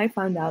then I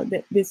found out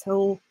that this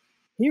whole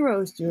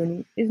hero's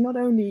journey is not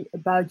only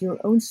about your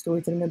own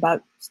storytelling,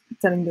 about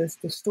telling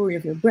the story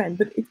of your brand,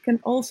 but it can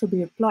also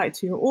be applied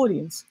to your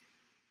audience.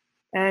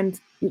 And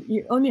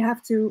you only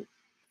have to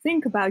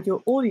think about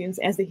your audience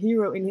as the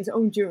hero in his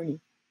own journey.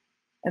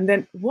 And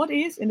then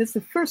and that's the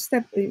first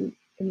step, and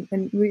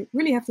we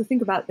really have to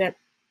think about that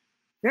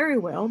very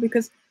well,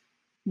 because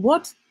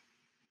what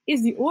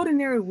is the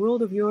ordinary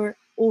world of your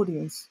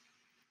audience?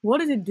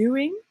 What is it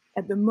doing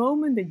at the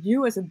moment that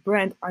you as a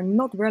brand are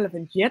not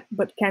relevant yet,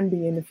 but can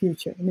be in the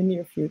future, in the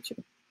near future?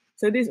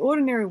 So this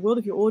ordinary world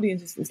of your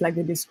audience is like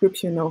the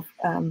description of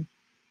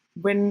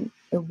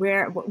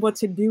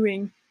what's it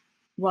doing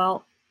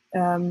while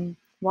I'm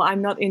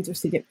not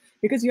interested in.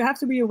 Because you have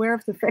to be aware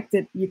of the fact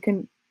that you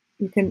can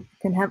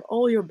have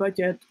all your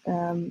budget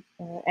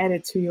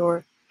added to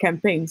your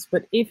campaigns,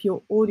 but if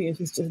your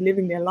audience is just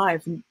living their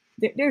lives and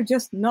they're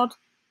just not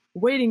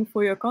waiting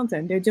for your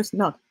content, they're just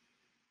not.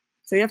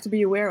 So you have to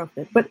be aware of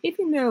that. But if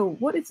you know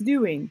what it's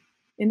doing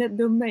in that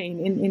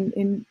domain,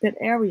 in that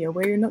area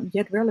where you're not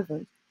yet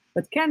relevant,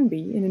 but can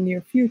be in the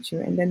near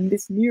future, and then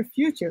this near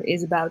future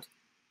is about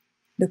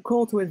the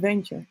call to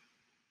adventure.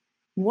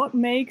 What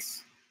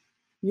makes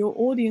your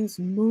audience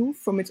move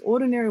from its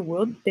ordinary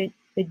world that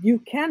you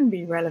can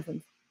be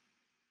relevant?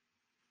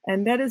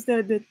 And that is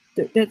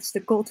that's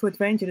the call to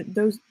adventure.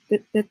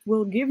 That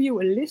will give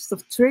you a list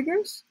of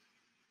triggers,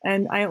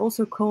 and I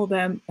also call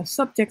them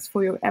subjects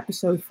for your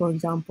episode, for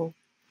example,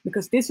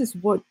 because this is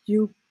what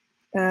you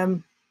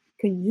can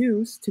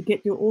use to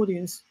get your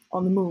audience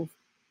on the move.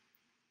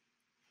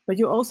 But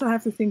you also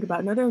have to think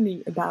about not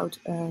only about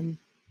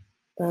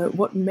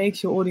what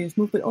makes your audience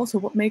move, but also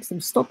what makes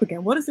them stop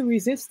again. What is the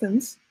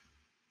resistance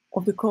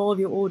of the call of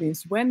your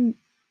audience? When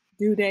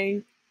do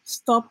they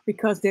stop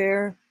because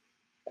they're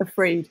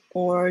afraid,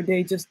 or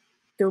they just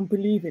don't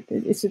believe it?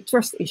 It's a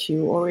trust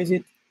issue, or is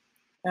it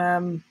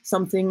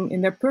something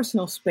in their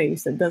personal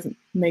space that doesn't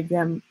make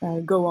them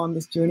go on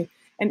this journey?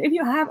 And if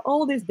you have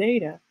all this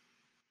data,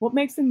 what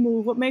makes them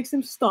move, what makes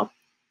them stop,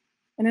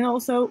 and then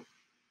also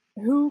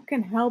who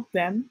can help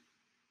them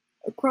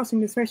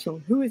crossing the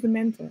threshold? Who is the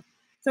mentor?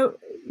 So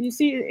you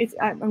see,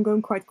 I'm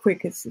going quite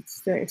quick. It's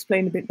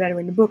explained a bit better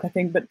in the book, I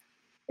think. But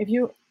if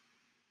you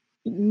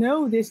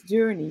know this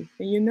journey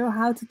and you know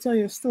how to tell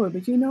your story,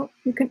 but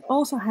you can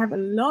also have a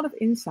lot of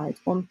insight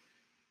on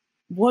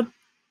what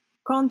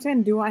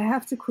content do I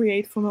have to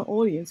create for my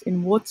audience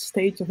in what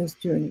stage of this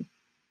journey,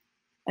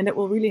 and that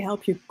will really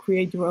help you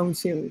create your own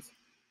series.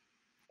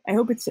 I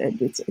hope it's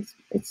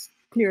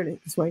clear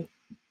this way.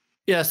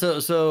 Yeah.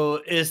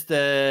 So is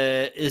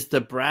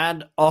the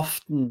brand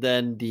often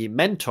then the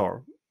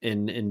mentor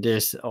in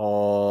this,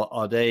 or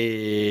are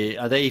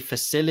they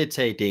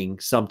facilitating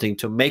something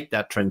to make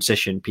that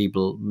transition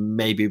people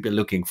maybe be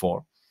looking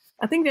for?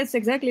 I think that's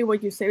exactly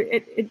what you say.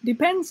 It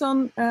depends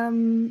on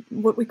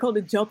what we call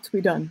the job to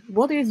be done.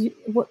 What is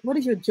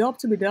your job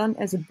to be done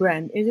as a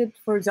brand? Is it,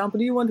 for example,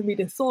 do you want to be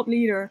the thought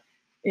leader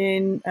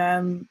in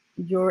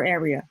your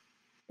area?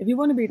 If you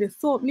want to be the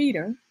thought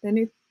leader,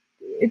 then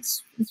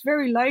it's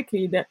very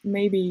likely that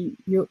maybe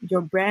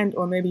your brand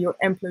or maybe your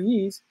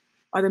employees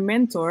are the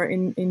mentor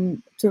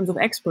in terms of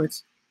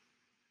experts.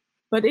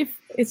 But if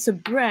it's a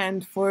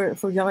brand, for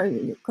example,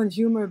 a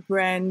consumer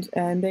brand,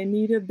 and they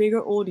need a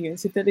bigger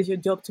audience, if that is your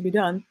job to be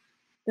done,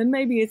 then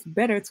maybe it's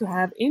better to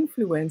have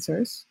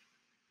influencers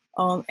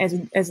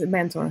as a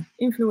mentor.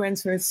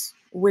 Influencers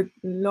with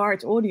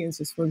large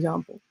audiences, for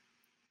example.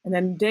 And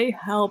then they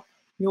help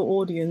your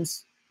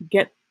audience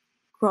get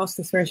across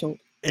the threshold.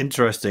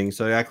 Interesting.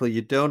 So actually,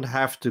 you don't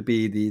have to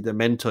be the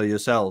mentor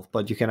yourself,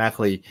 but you can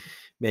actually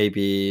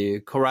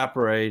maybe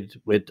cooperate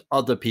with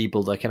other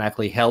people that can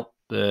actually help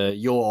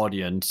your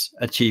audience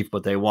achieve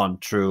what they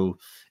want through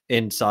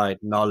insight,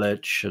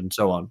 knowledge, and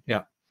so on.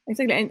 Yeah,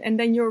 exactly. And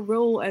then your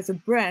role as a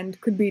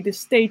brand could be the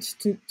stage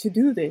to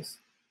do this.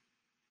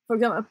 For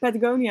example,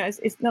 Patagonia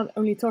is not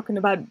only talking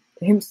about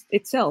him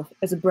itself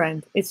as a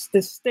brand; it's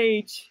the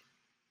stage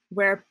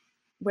where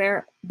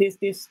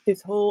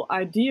this whole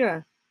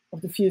idea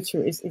of the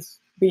future is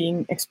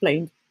being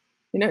explained.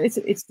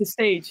 It's the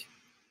stage.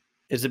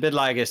 It's a bit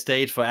like a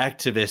stage for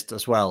activists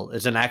as well.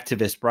 It's an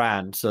activist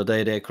brand, so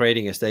they're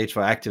creating a stage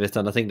for activists.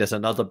 And I think there's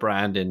another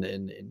brand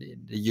in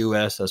the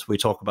US, as we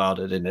talk about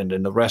it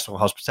in the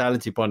restaurant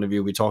hospitality point of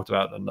view, we talked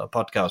about on the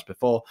podcast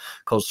before,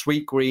 called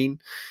Sweetgreen,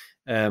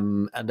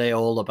 and they're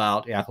all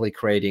about actually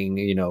creating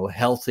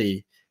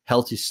healthy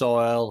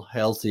soil,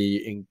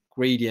 healthy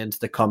ingredients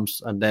that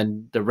comes, and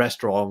then the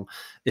restaurant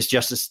is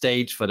just a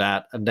stage for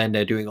that, and then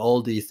they're doing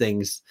all these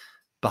things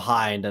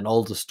behind and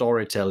all the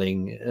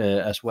storytelling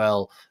as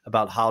well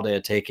about how they're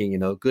taking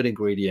good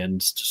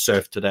ingredients to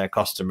serve to their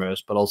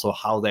customers, but also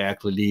how they're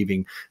actually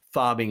leaving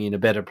farming in a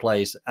better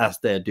place as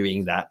they're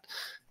doing that.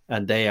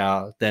 And they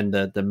are then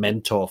the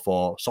mentor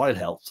for soil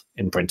health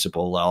in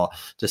principle, or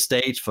the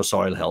stage for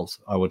soil health,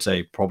 I would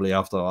say, probably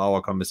after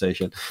our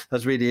conversation.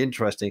 That's really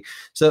interesting.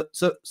 So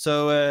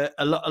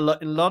a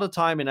lot of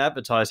time in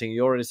advertising,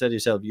 you already said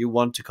yourself, you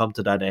want to come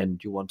to that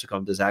end, you want to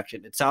come to this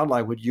action. It sounds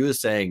like what you're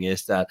saying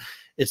is that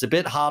it's a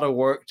bit harder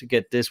work to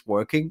get this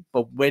working,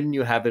 but when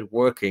you have it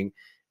working,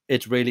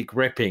 it's really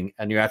gripping,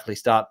 and you actually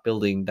start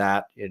building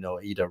that,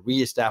 either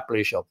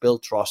reestablish or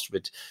build trust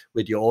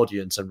with your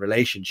audience and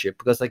relationship.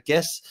 Because I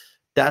guess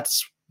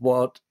that's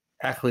what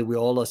actually we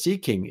all are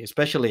seeking,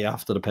 especially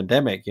after the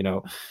pandemic.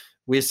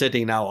 We're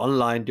sitting now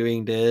online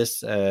doing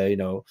this.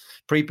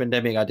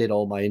 Pre-pandemic, I did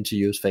all my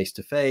interviews face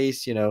to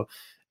face.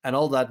 and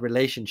all that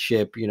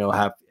relationship,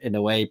 have in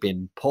a way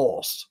been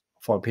paused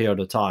for a period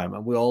of time,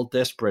 and we're all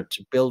desperate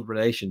to build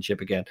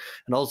relationship again.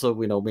 And also,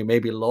 we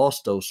maybe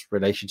lost those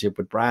relationship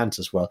with brands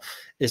as well.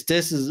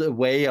 This is a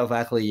way of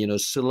actually,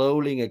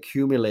 slowly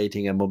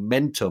accumulating a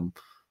momentum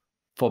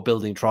for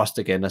building trust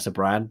again as a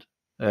brand,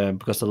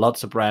 because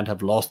lots of brands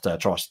have lost their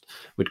trust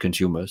with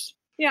consumers.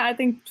 Yeah, I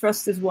think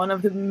trust is one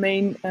of the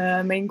main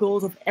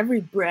goals of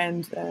every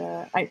brand.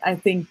 I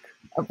think,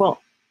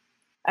 well,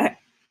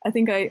 I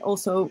think I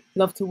also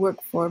love to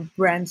work for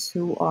brands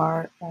who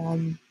are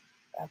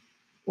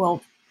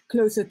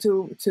closer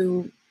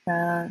to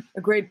a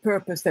great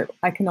purpose that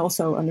I can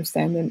also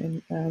understand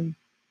and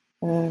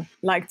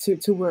like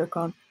to work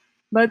on.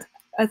 But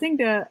I think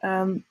that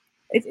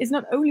it's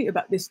not only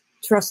about this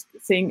trust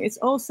thing. It's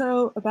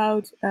also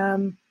about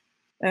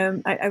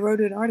I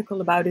wrote an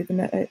article about it,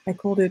 and I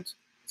called it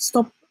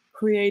 "Stop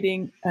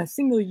Creating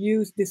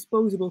Single-Use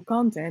Disposable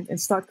Content and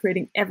Start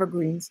Creating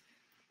Evergreens."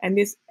 And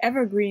this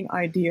evergreen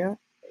idea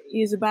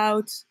is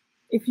about,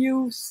 if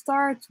you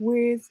start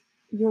with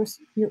your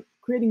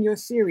creating your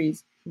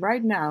series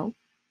right now,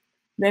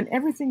 then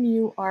everything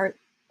you are,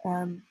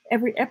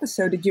 every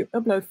episode that you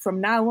upload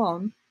from now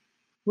on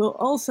will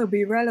also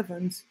be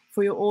relevant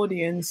for your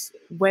audience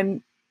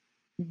when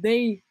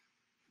they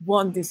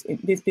want this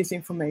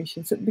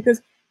information. So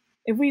because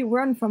if we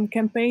run from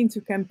campaign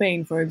to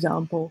campaign, for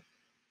example,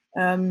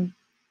 then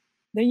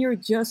you're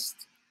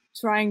just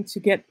trying to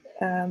get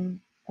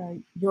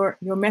your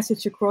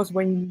message across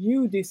when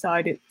you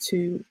decided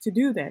to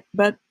do that.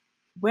 But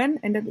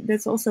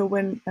that's also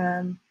when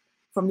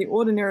from the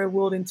ordinary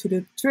world into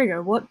the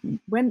trigger.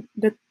 When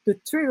the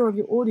trigger of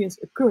your audience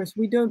occurs,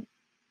 we don't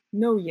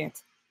know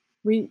yet.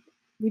 We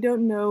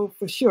don't know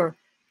for sure.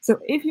 So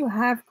if you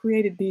have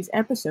created these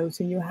episodes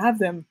and you have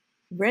them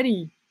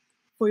ready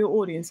for your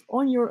audience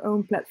on your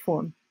own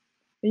platform,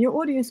 then your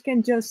audience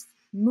can just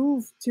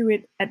move to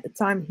it at the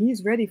time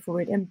he's ready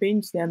for it and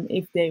binge them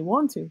if they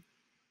want to.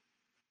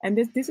 And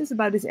this is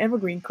about this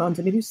evergreen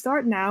content. If you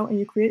start now and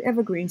you create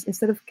evergreens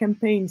instead of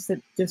campaigns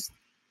that just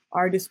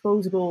are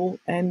disposable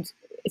and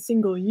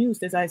single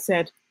use, as I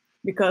said,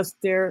 because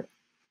they're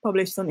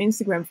published on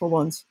Instagram for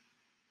once,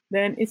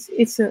 then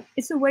it's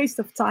a waste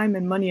of time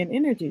and money and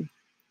energy.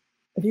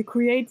 If you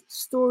create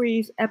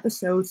stories,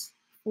 episodes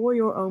for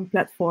your own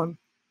platform,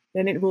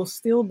 then it will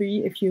still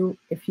be, if you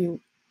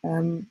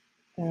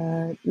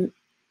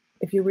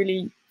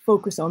really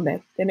focus on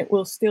that, then it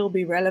will still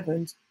be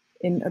relevant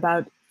in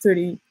about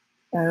 30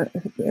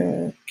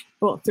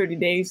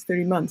 days,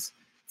 30 months,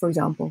 for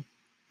example.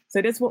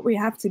 So that's what we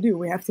have to do.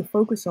 We have to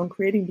focus on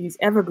creating these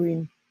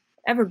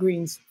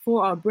evergreens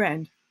for our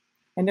brand.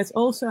 And that's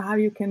also how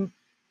you can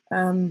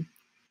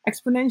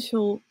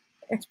exponentially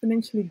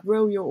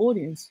grow your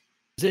audience.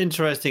 It's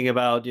interesting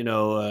about,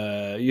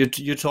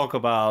 you talk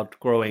about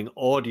growing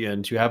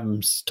audience. You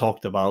haven't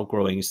talked about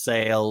growing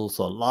sales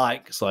or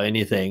likes or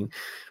anything,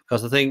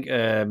 because I think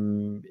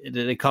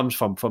it comes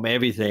from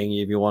everything.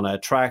 If you want to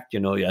attract,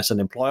 as an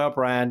employer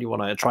brand, you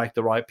want to attract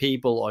the right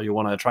people or you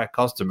want to attract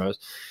customers,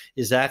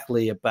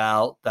 exactly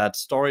about that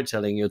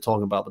storytelling you're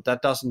talking about. But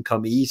that doesn't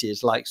come easy.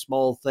 It's like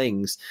small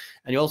things.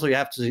 And you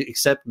have to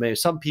accept maybe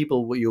some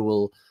people you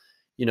will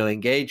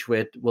engage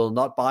with will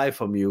not buy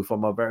from you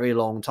from a very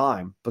long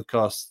time,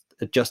 because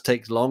it just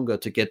takes longer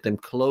to get them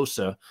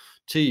closer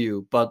to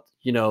you. But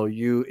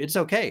it's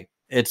okay.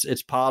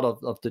 It's part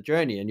of the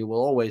journey, and you will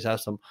always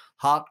have some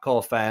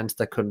hardcore fans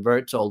that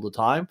converts all the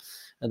time,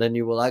 and then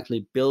you will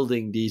actually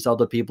building these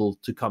other people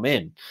to come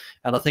in.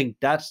 And I think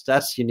that's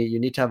you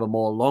need to have a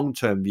more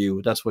long-term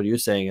view. That's what you're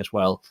saying as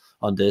well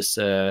on this.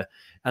 And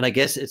I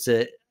guess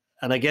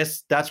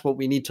that's what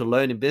we need to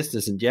learn in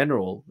business in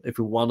general if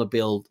we want to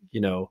build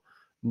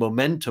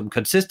momentum,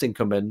 consistent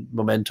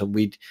momentum.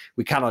 We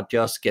cannot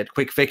just get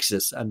quick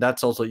fixes, and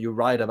that's also, you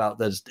write about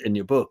this in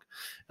your book.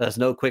 There's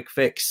no quick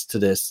fix to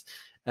this,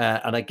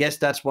 and I guess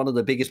that's one of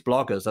the biggest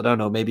blockers. I don't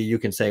know, maybe you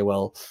can say,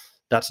 well,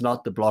 that's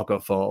not the blocker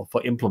for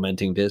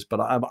implementing this, but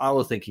I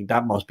was thinking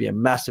that must be a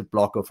massive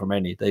blocker for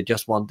many. They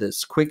just want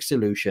this quick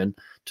solution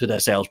to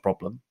their sales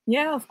problem.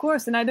 Yeah, of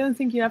course. And I don't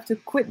think you have to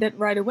quit that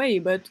right away,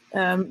 but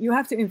you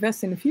have to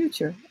invest in the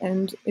future.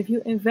 And if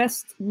you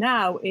invest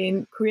now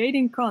in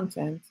creating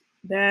content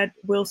that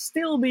will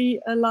still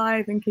be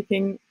alive and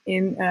kicking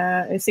in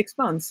 6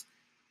 months,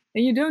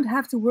 and you don't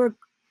have to work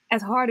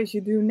as hard as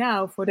you do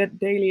now for that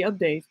daily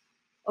update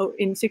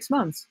in 6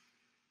 months.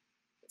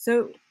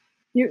 So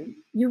you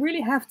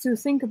really have to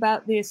think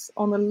about this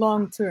on the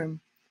long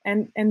term.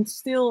 And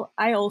still,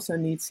 I also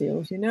need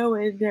sales.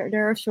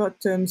 There are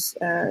short-term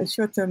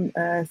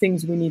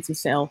things we need to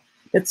sell.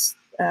 That's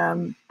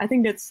I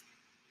think that's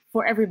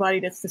for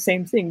everybody. That's the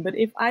same thing. But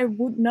if I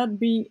would not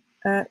be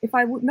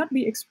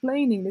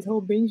explaining this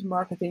whole binge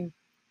marketing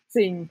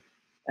thing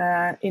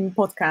in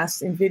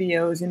podcasts, in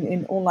videos,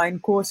 in online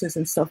courses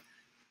and stuff,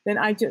 then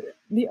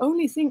the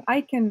only thing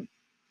I can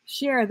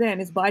share then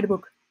is buy the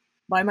book,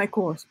 buy my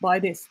course, buy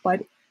this,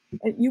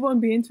 you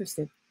won't be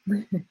interested.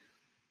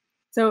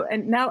 So,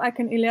 and now I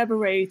can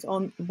elaborate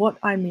on what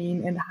I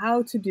mean and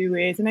how to do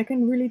it, and I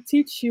can really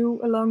teach you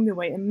along the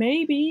way. And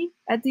maybe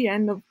at the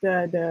end of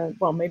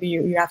well, maybe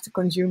you have to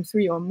consume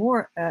 3 or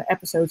more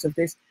episodes of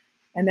this,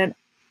 and then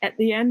at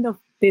the end of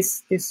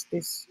this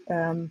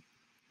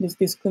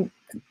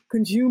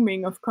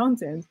consuming of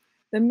content,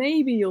 then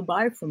maybe you'll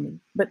buy from me.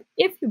 But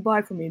if you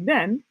buy from me,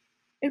 then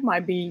it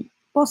might be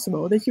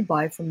possible that you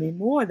buy from me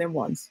more than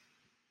once,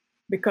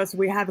 because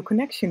we have a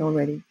connection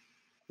already.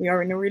 We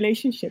are in a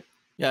relationship.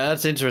 Yeah,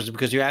 that's interesting,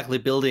 because you're actually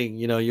building,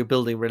 you're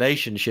building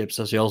relationships,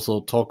 as you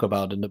also talk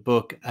about in the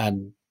book,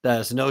 and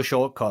there's no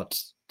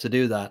shortcuts to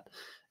do that.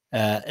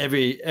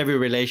 Every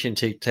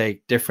relationship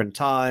take different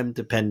time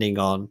depending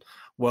on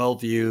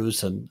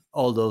worldviews and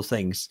all those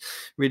things.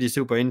 Really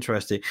super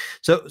interesting.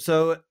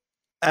 So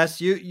as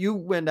you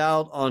went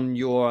out on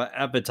your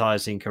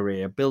advertising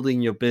career,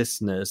 building your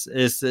business,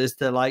 is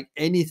there like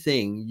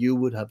anything you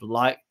would have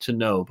liked to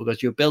know?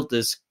 Because you built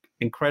this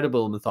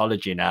incredible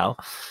mythology now,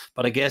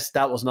 but I guess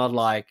that was not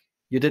like,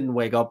 you didn't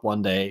wake up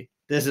one day,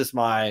 this is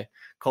my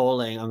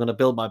calling, I'm going to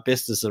build my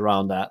business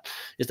around that.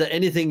 Is there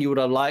anything you would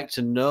have liked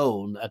to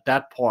know at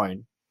that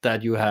point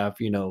that you have,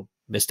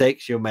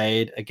 mistakes you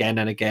made again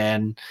and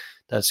again,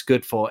 that's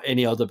good for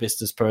any other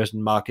business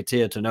person,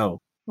 marketeer to know?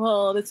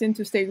 Well, that's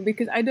interesting,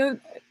 because I don't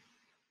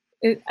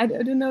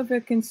know if I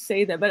can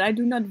say that, but I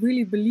do not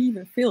really believe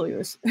in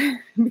failures.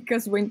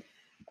 Because when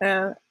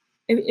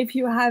if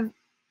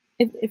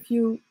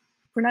you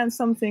pronounce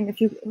something, if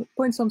you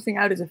point something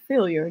out as a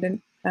failure,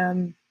 then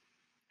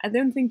I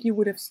don't think you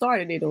would have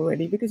started it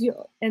already, because you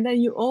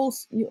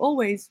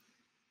always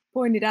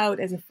point it out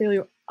as a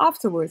failure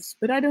afterwards.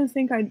 But I don't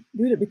think I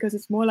do that, because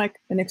it's more like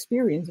an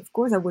experience. Of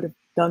course, I would have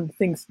done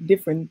things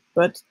different,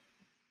 but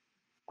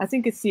I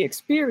think it's the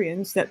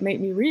experience that made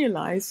me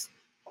realize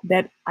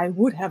that I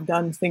would have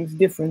done things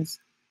different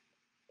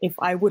if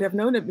I would have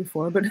known it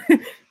before. But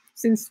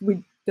since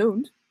we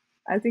don't,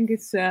 I think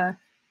it's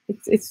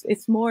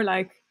more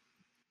like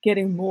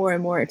getting more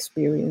and more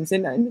experience.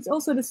 And it's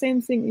also the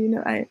same thing,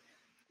 I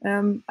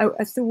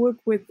still work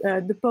with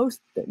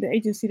the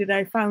agency that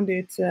I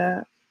founded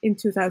in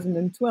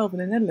 2012 in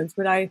the Netherlands,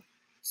 but I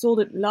sold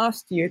it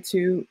last year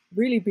to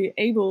really be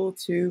able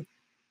to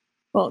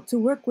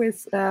work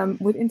with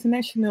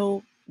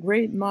international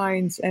great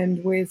minds,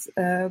 and with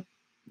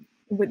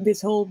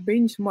this whole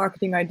binge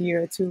marketing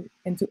idea, to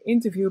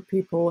interview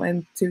people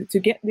and to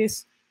get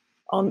this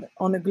on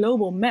a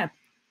global map.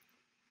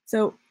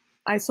 So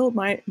I sold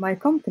my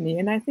company,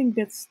 and I think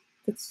that's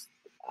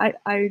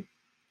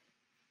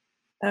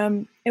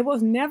it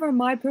was never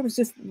my purpose.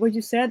 Just what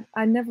you said,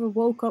 I never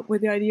woke up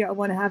with the idea I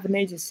want to have an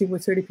agency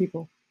with 30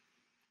 people.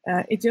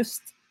 That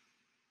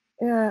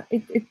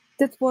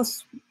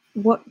was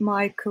what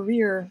my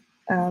career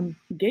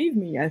gave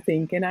me, I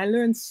think, and I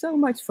learned so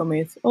much from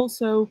it.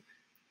 Also,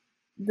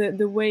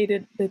 the way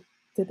that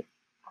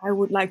I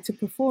would like to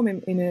perform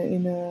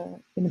in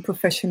a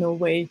professional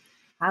way.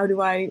 How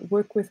do I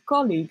work with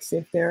colleagues,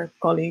 if they're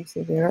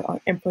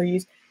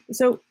employees?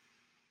 So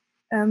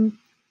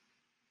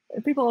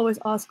people always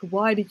ask,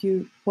 why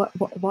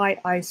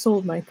I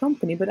sold my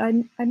company, but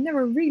I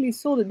never really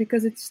sold it,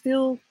 because it's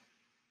still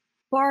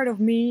part of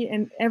me,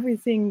 and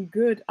everything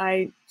good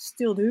I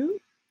still do,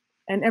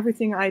 and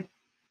everything I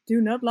do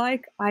not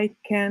like, I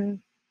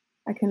can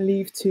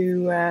leave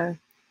to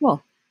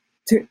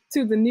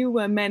to the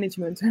new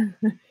management.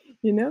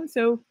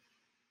 So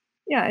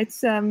yeah,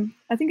 it's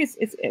I think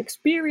it's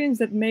experience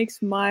that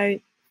makes my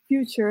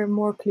future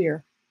more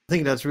clear. I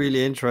think that's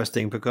really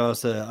interesting,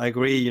 because I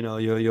agree,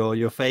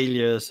 your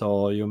failures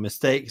or your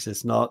mistakes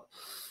is not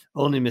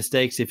only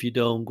mistakes if you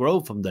don't grow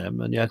from them,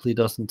 and it actually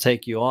doesn't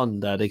take you on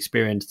that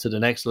experience to the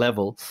next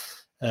level.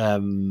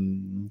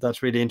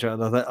 That's really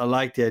interesting. I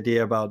like the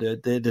idea about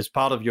it. There's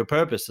part of your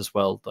purpose as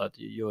well, that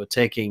you're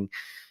taking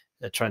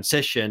a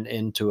transition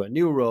into a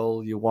new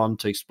role. You want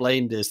to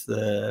explain this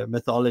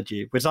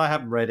mythology, which I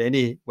haven't read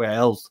anywhere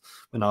else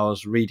when I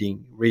was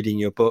reading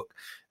your book.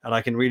 And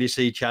I can really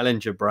see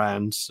challenger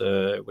brands,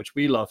 which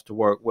we love to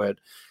work with,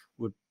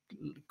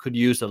 could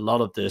use a lot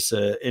of this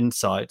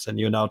insights, and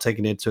you're now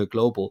taking it to a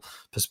global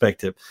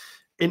perspective.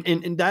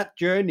 In that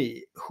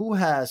journey, who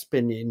has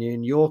been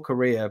in your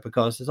career?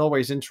 Because it's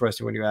always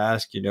interesting when you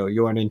ask,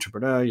 you're an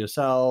entrepreneur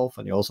yourself,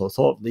 and you're also a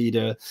thought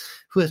leader.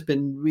 Who has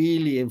been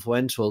really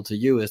influential to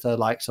you? Is there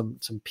like some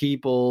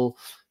people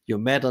you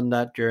met on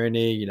that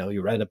journey?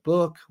 You read a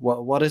book.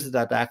 What is it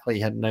that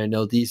actually had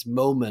these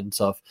moments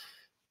of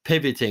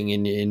pivoting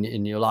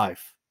in your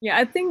life? Yeah,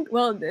 I think,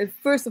 well,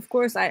 first, of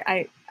course,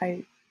 I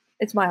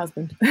it's my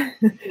husband.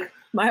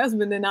 My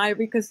husband and I,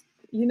 because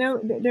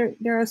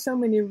there are so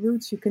many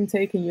routes you can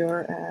take in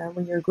your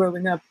when you're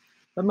growing up.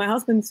 But my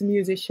husband's a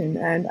musician,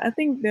 and I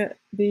think that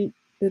the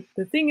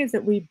thing is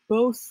that we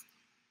both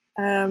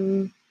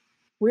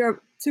we are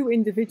two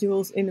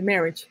individuals in a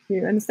marriage.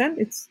 You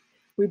understand?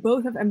 We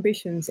both have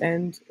ambitions,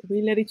 and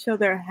we let each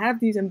other have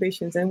these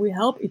ambitions, and we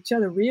help each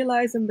other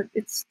realize them. But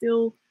it's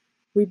still,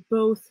 we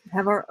both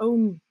have our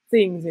own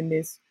things in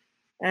this.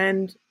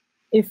 And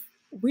if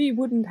we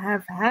wouldn't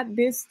have had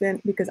this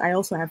then, because I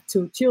also have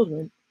 2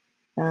 children.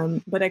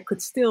 But I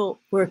could still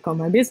work on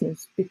my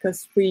business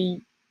because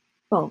we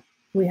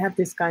have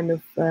this kind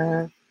of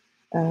how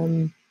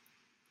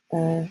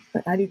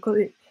do you call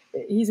it?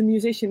 He's a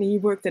musician. He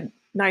worked at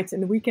nights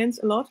and the weekends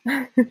a lot,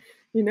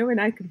 and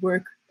I could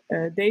work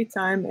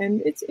daytime,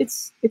 and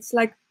it's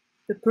like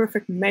the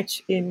perfect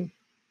match in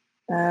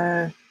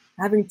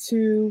having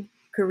 2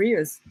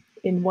 careers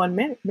in one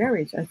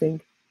marriage, I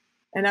think.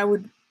 And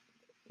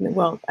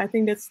I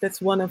think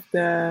that's one of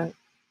the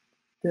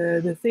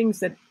things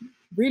that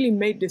really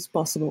made this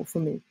possible for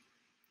me.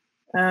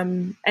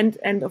 And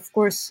of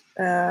course,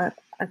 I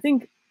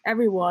think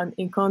everyone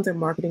in content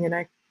marketing, and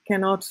I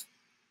cannot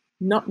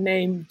not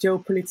name Joe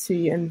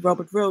Polizzi and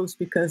Robert Rose,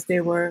 because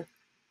they were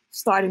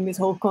starting this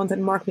whole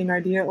content marketing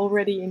idea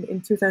already in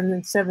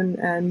 2007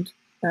 and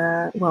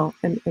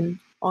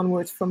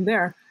onwards from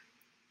there.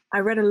 I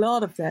read a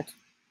lot of that.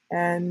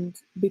 And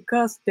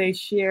because they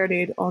shared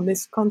it on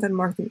this Content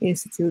Marketing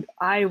Institute,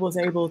 I was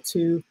able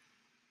to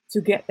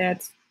get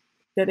that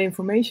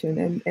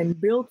information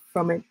and build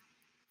from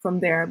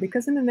there.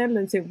 Because in the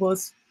Netherlands, there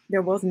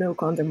was no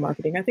content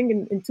marketing. I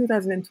think in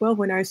 2012,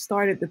 when I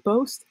started the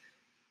Post,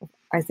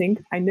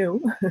 I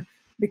know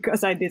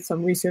because I did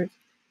some research,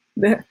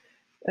 the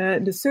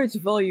search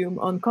volume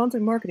on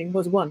content marketing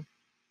was 1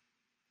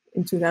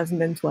 in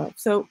 2012.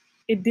 So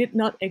it did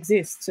not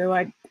exist. So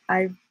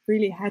I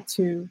really had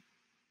to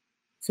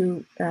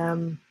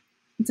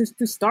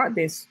start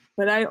this.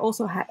 But I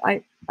also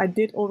I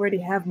did already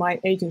have my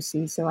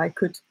agency, so I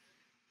could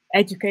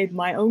educate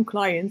my own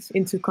clients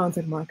into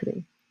content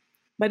marketing.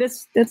 But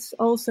that's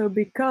also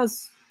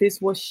because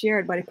this was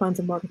shared by the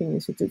Content Marketing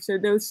Institute. So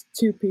those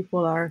 2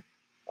 people are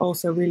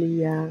also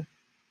really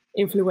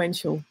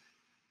influential.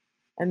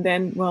 And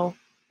then,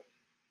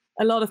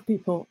 a lot of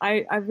people.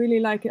 I really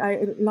like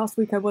it. Last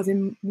week I was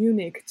in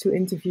Munich to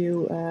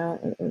interview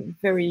a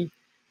very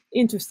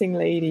interesting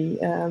lady.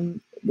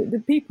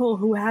 The people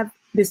who have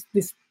this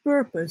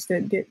purpose,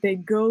 that they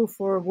go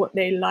for what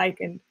they like,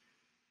 and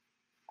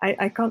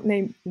I can't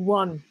name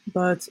one,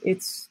 but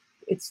it's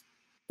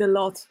the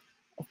lot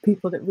of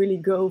people that really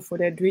go for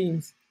their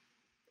dreams.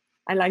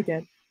 I like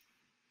that.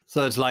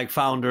 So it's like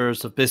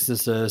founders of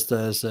businesses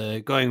that's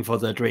going for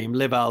their dream,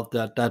 live out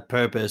that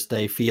purpose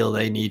they feel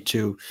they need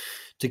to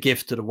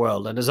give to the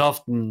world, and it's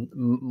often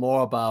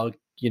more about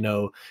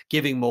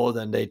giving more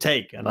than they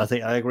take. And I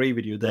think I agree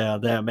with you.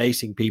 They're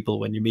amazing people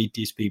when you meet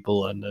these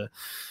people and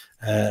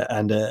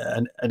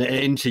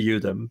interview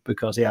them,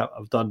 because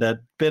I've done that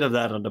bit of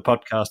that on the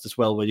podcast as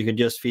well, where you can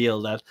just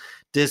feel that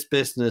this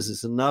business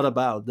is not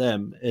about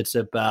them; it's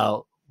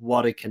about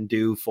what it can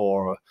do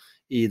for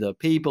either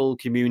people,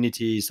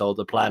 communities, or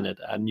the planet.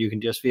 And you can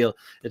just feel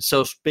it's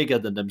so bigger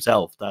than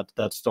themselves,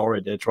 that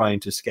story they're trying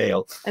to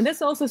scale. And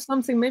that's also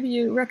something, maybe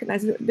you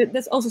recognize,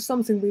 that's also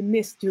something we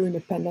missed during the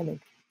pandemic.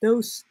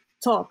 Those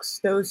talks,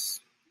 those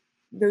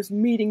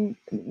meeting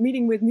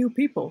with new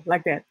people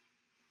like that,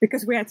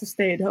 because we had to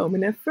stay at home.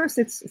 And at first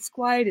it's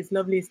quiet, it's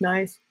lovely, it's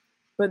nice,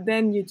 but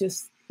then you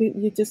just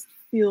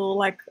feel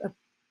like a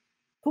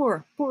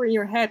pour in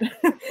your head,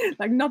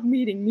 like not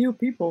meeting new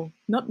people,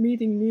 not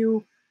meeting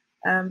new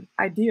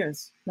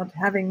ideas, not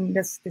having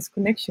this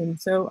connection.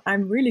 So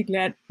I'm really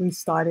glad we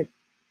started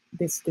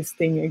this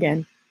thing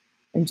again,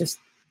 and just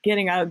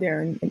getting out there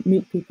and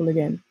meet people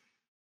again.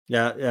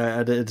 Yeah,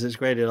 it's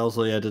great. And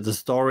also, the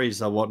stories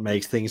are what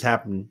makes things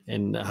happen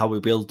and how we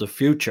build the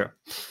future.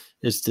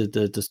 It's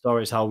the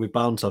stories, how we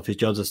bounce off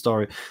each other's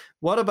story.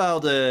 What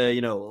about I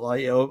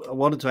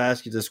wanted to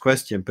ask you this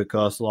question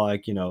because,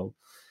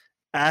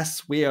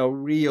 as we are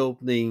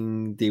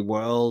reopening the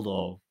world,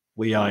 or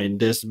we are in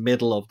this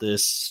middle of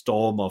this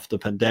storm of the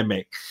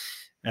pandemic,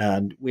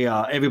 and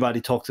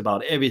everybody talks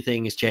about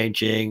everything is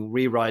changing,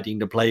 rewriting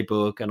the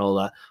playbook and all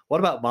that. What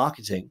about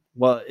marketing?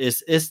 Well,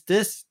 is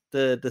this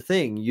the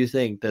thing you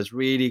think that's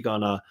really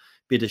gonna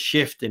be the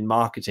shift in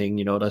marketing?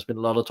 There's been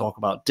a lot of talk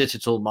about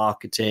digital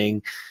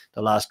marketing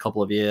the last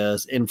couple of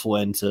years,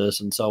 influencers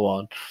and so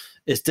on.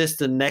 Is this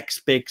the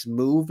next big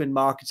move in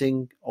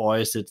marketing, or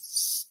is it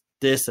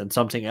this and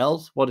something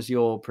else? What is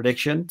your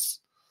predictions?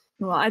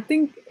 Well, I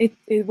think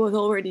it was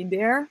already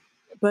there,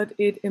 but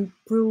it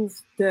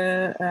improved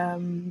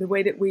the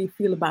way that we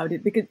feel about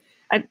it, because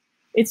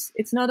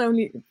it's not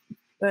only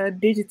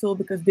digital,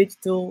 because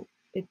digital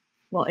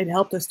it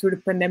helped us through the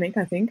pandemic,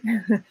 I think,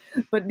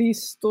 but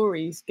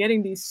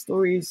getting these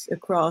stories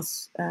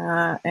across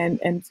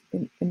and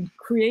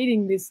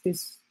creating these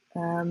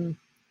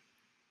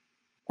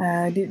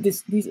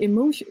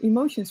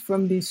emotions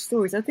from these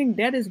stories, I think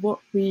that is what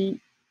we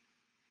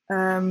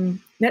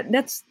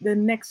that's the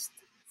next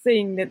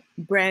thing that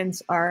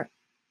brands are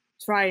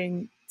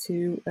trying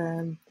to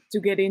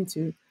get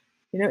into.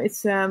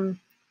 It's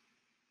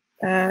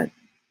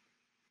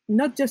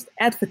not just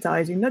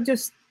advertising, not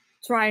just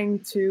trying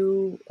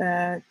to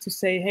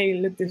say, hey,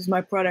 look, this is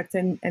my product,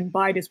 and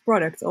buy this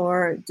product,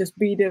 or just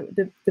be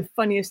the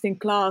funniest in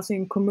class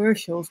in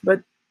commercials,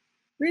 but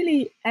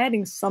really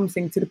adding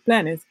something to the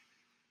planet.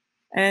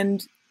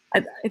 And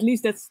At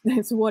least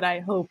that's what I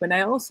hope. And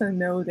I also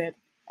know that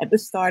at the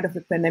start of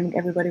the pandemic,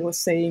 everybody was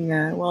saying,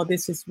 well,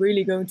 this is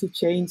really going to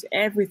change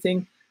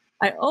everything.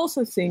 I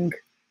also think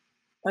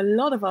a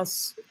lot of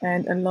us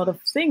and a lot of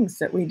things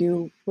that we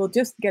do will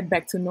just get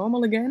back to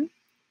normal again.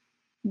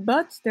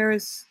 But there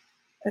is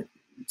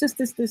just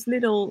this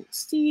little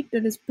seed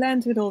that is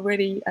planted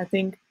already, I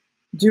think,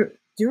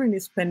 during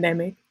this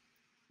pandemic,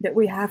 that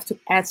we have to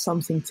add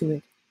something to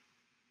it.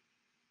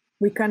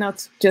 We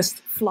cannot just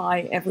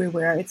fly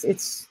everywhere.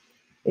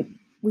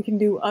 We can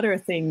do other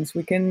things.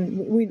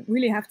 We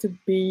really have to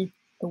be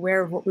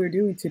aware of what we're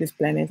doing to this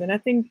planet. And I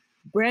think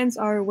brands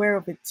are aware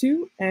of it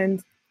too.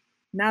 And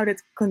now that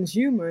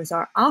consumers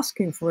are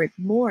asking for it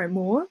more and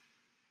more,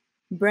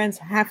 brands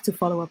have to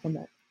follow up on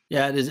that.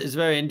 Yeah, it's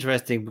very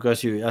interesting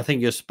because I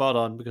think you're spot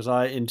on, because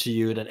I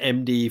interviewed an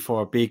MD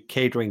for a big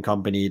catering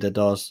company that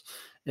does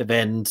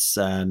events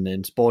and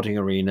in sporting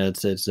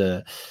arenas. It's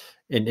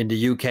in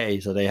the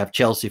UK, so they have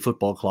Chelsea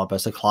Football Club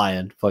as a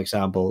client, for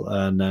example.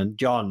 And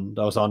John,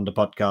 that was on the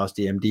podcast,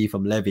 the MD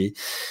from Levy,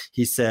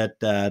 he said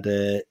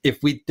that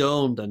if we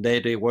don't, and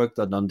they worked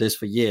on this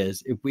for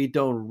years, if we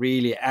don't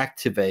really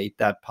activate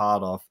that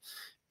part of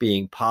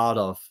being part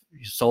of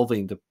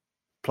solving the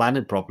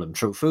planet problem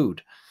through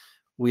food,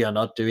 we are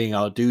not doing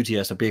our duty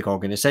as a big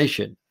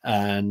organization.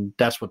 And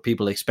that's what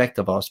people expect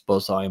of us,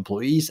 both our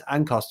employees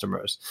and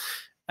customers.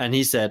 And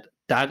he said,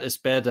 that is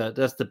better.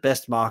 That's the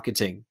best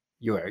marketing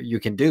you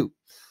can do,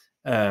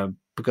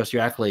 because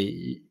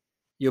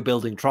you're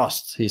building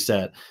trust, he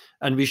said.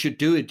 And we should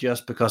do it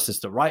just because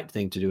it's the right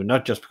thing to do,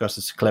 not just because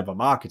it's clever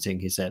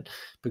marketing, he said,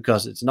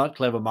 because it's not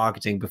clever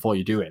marketing before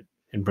you do it,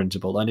 in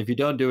principle. And if you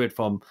don't do it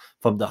from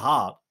the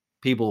heart,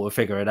 people will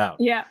figure it out.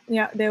 Yeah,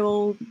 they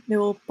will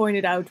point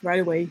it out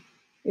right away.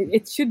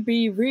 It should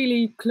be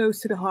really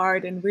close to the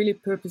heart and really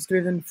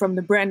purpose-driven from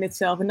the brand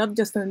itself, and not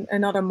just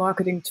another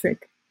marketing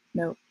trick.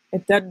 No,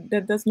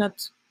 that does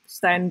not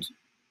stand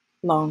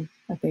long,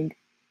 I think.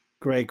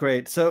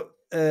 Great. So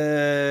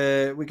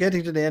we're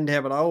getting to the end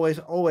here, but I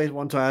always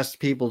want to ask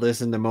people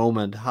this in the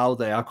moment, how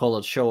they, I call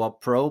it show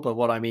up pro, but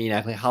what I mean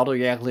actually, how do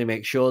you actually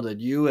make sure that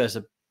you as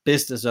a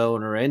business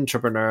owner,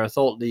 entrepreneur,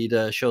 thought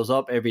leader shows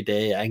up every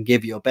day and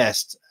give your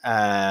best?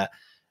 And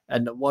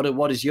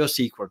what is your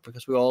secret?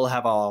 Because we all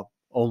have our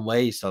own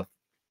ways of,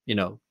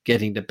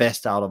 getting the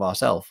best out of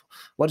ourselves.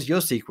 What is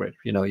your secret?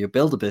 You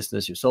build a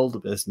business, you sold a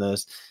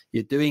business,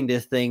 you're doing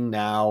this thing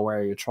now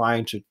where you're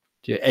trying to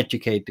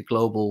educate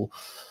the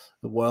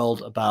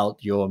world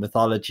about your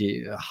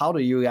mythology. How do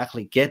you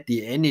actually get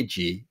the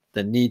energy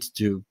that needs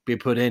to be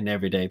put in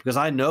every day? Because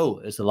I know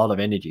it's a lot of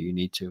energy you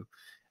need to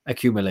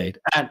accumulate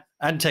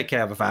and take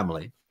care of a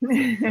family.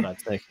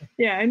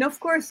 Yeah, and of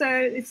course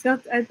it's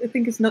not. I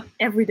think it's not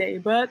every day,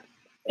 but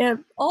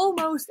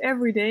almost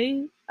every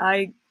day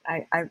I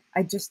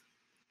just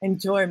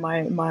enjoy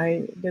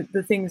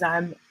the things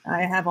I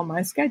have on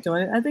my schedule.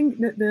 And I think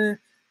that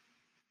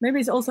maybe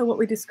it's also what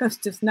we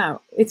discussed just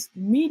now. It's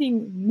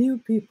meeting new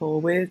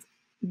people with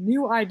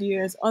new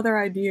ideas, other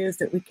ideas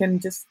that we can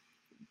just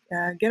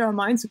get our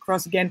minds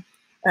across again.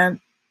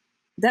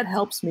 That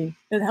helps me.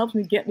 That helps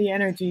me get the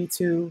energy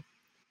to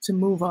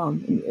move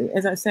on.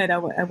 As I said, I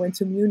went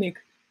to Munich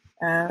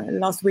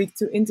last week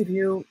to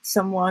interview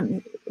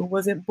someone who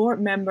was a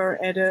board member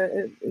at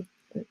a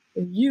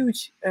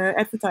huge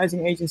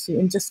advertising agency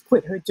and just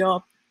quit her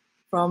job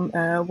from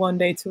one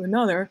day to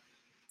another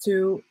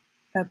to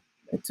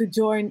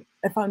join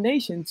a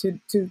foundation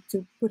to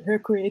put her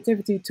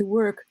creativity to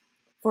work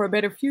for a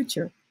better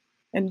future.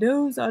 And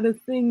those are the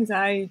things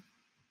I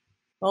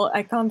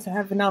can't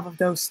have enough of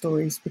those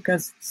stories,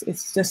 because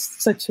it's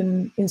just such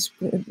a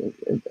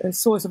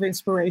source of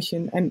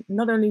inspiration. And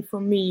not only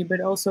for me,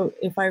 but also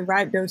if I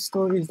write those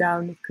stories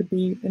down, it could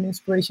be an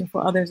inspiration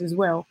for others as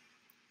well.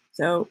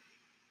 So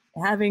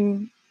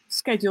having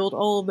scheduled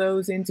all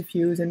those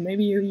interviews, and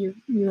maybe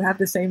you have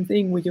the same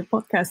thing with your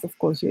podcast, of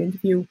course, you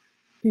interview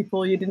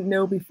people you didn't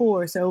know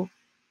before. So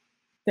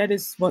that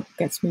is what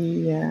gets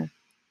me,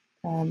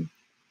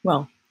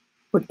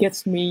 what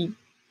gets me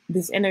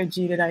this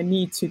energy that I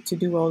need to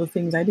do all the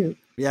things I do.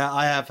 Yeah,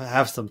 I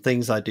have some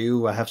things I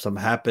do. I have some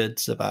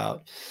habits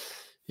about,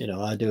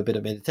 I do a bit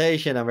of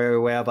meditation. I'm very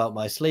aware about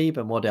my sleep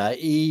and what I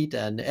eat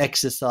and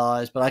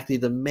exercise. But actually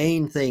the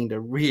main thing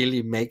that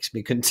really makes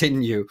me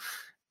continue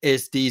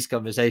is these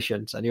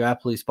conversations. And you're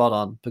absolutely spot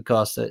on,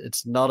 because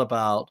it's not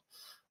about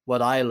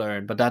what I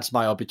learned, but that's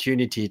my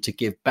opportunity to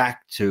give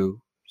back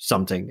to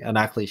something and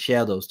actually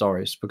share those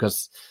stories,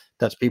 because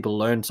that's people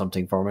learn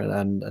something from it.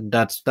 And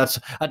that's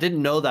I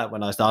didn't know that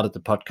when I started the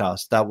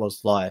podcast. There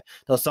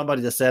was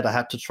somebody that said I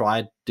had to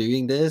try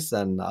doing this,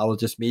 and I was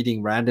just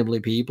meeting randomly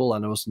people,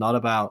 and it was not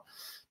about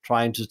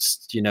trying to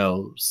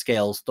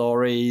scale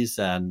stories,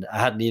 and I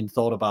hadn't even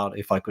thought about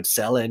if I could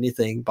sell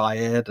anything by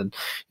it, and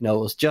it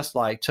was just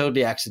like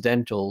totally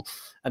accidental.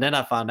 And then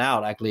I found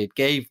out actually it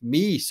gave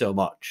me so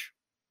much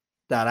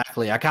that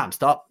actually I can't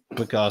stop,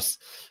 because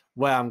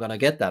where I'm going to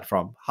get that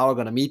from, how I'm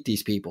going to meet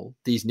these people,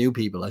 these new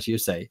people, as you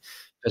say,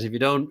 Because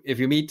if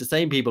you meet the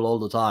same people all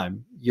the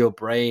time, your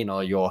brain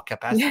or your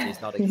capacity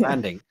is not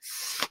expanding.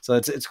 So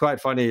it's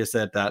quite funny you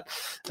said that.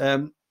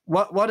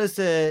 What is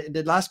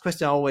the last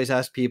question I always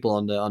ask people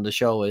on the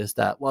show is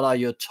that what are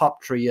your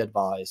top 3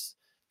 advice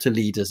to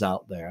leaders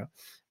out there?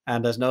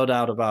 And there's no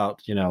doubt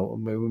about, we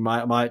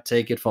might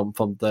take it from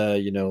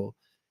the,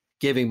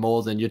 giving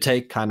more than you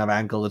take kind of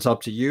angle. It's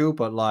up to you,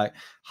 but like,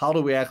 how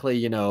do we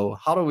actually,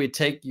 how do we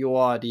take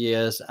your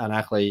ideas and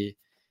actually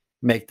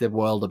make the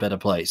world a better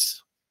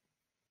place?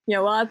 Yeah,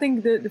 well, I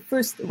think the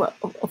first, well,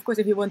 of course,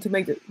 if you want to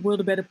make the world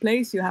a better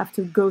place, you have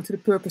to go to the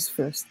purpose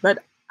first.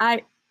 But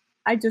I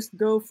just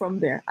go from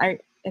there. I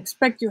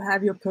expect you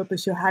have your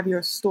purpose, you have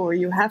your story,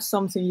 you have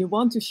something you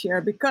want to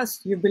share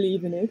because you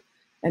believe in it.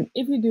 And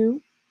if you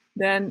do,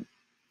 then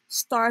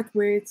start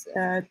with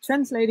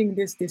translating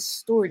this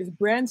story, this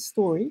brand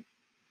story,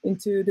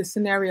 into the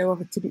scenario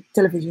of a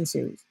television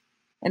series.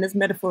 And that's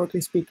metaphorically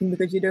speaking,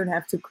 because you don't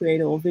have to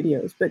create all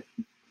videos. But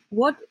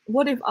what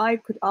if I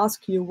could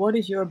ask you, what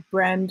is your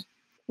brand?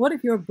 What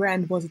if your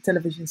brand was a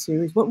television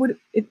series? What would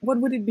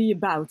it be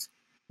about?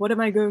 What am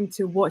I going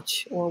to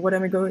watch, or what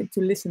am I going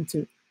to listen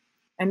to?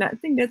 And I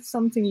think that's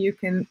something you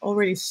can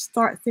already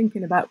start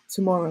thinking about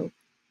tomorrow.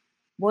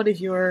 If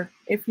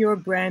your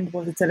brand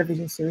was a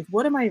television series,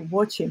 what am I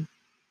watching?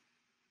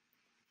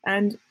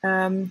 And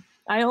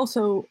I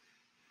also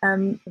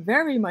am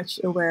very much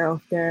aware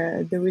of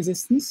the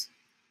resistance,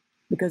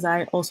 because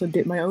I also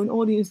did my own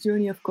audience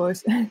journey, of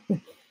course.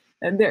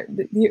 And this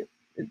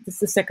is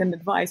the second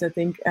advice, I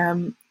think.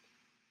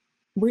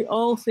 We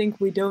all think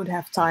we don't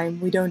have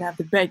time, we don't have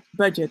the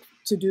budget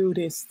to do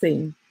this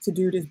thing, to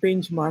do this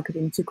binge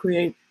marketing, to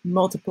create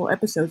multiple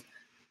episodes.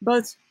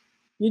 But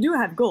you do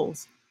have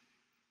goals.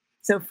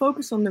 So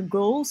focus on the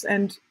goals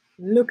and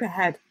look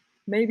ahead.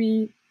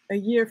 Maybe a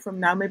year from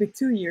now, maybe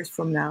 2 years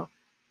from now.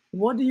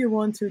 What do you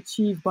want to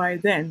achieve by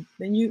then?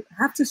 Then you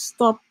have to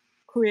stop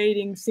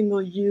creating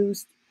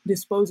single-use,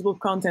 disposable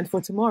content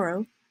for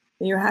tomorrow.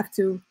 And you have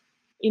to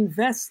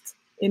invest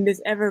in this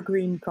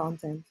evergreen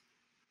content.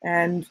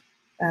 And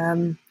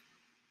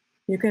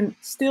you can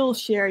still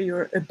share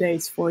your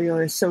updates for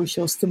your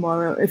socials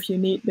tomorrow if you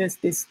need this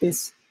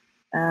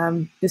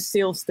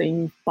sales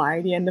thing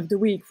by the end of the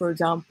week, for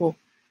example.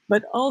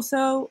 But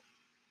also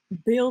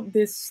build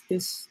this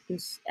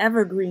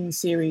evergreen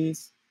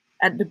series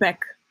at the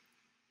back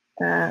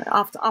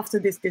after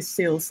this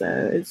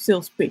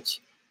sales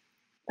pitch,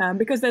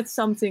 because that's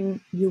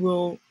something you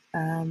will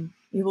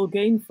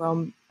gain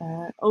from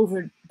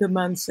over the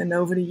months and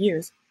over the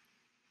years.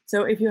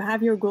 So if you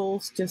have your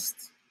goals,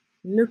 just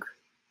look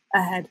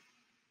ahead,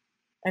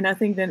 and I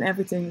think then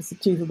everything is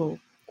achievable.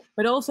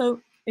 But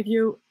also,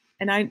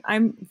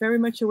 I'm very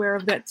much aware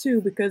of that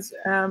too, because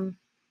I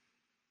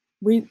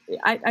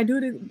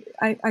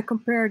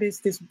compare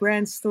this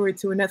brand story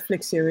to a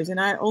Netflix series, and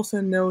I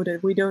also know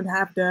that we don't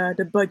have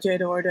the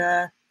budget or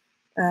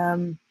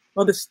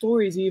the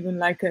stories even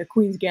like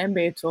Queen's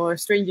Gambit or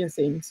Stranger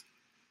Things.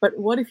 But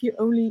what if you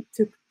only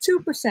took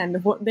 2%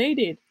 of what they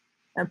did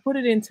and put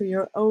it into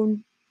your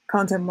own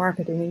content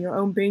marketing and your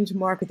own binge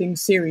marketing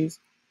series?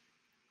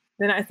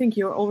 Then I think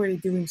you're already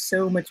doing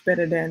so much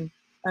better than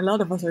a lot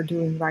of us are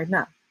doing right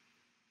now.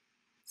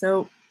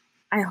 So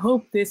I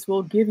hope this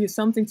will give you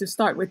something to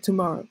start with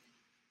tomorrow.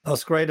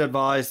 That's great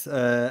advice.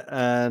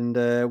 And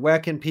where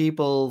can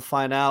people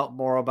find out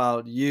more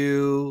about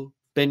you,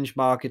 binge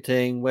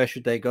marketing? Where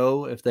should they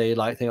go if they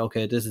think,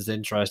 okay, this is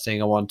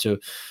interesting, I want to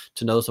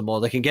know some more?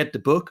 They can get the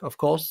book, of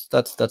course.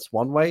 That's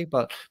one way.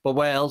 But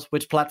where else?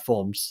 Which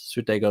platforms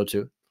should they go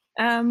to?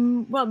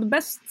 Well, the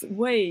best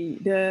way,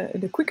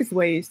 the quickest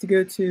way is to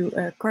go to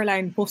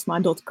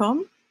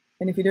carlijnpostma.com.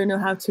 And if you don't know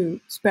how to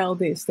spell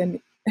this,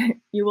 then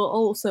you will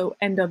also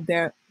end up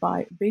there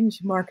by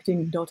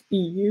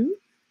bingemarketing.eu.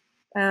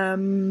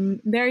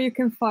 There you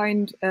can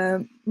find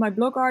my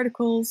blog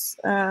articles.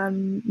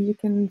 You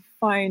can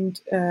find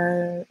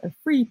a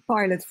free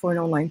pilot for an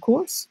online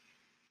course.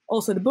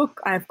 Also the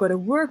book. I've got a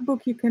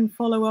workbook you can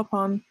follow up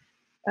on.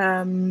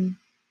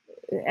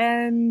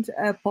 And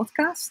a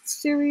podcast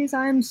series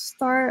I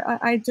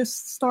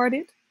just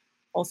started.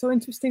 Also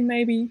interesting,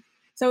 maybe.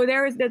 So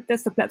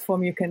that's the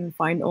platform you can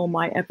find all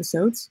my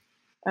episodes.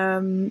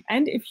 And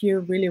if you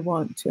really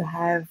want to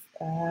have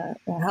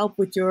help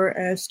with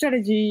your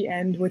strategy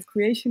and with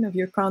creation of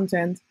your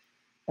content,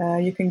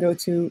 you can go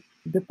to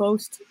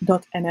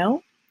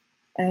thepost.nl.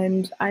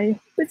 And I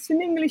hope it's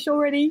in English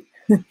already.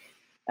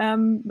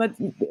 But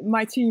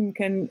my team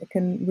can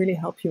really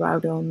help you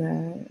out on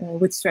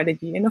with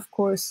strategy. And of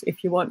course,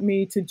 if you want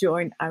me to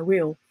join, I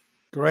will.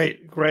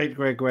 Great.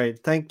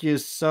 Thank you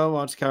so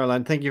much,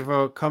 Caroline. Thank you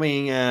for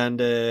coming and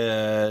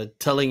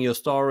telling your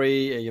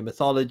story, your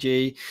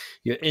mythology,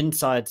 your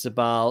insights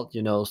about,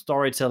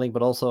 storytelling,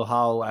 but also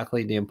how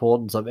actually the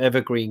importance of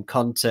evergreen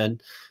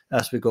content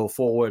as we go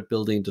forward,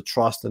 building the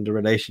trust and the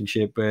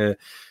relationship with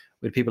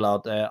people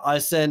out there. I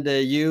send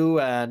you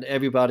and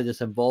everybody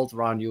that's involved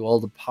around you all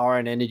the power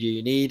and energy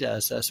you need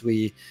as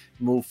we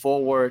move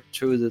forward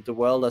through the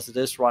world as it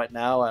is right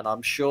now. And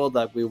I'm sure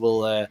that we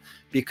will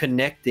be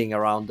connecting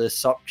around this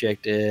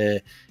subject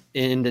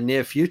in the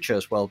near future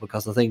as well,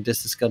 because I think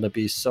this is going to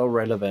be so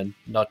relevant,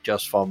 not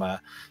just from a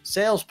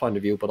sales point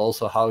of view, but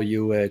also how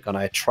you are going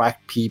to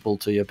attract people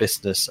to your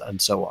business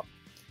and so on.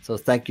 So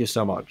thank you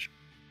so much.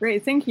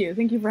 Great. Thank you.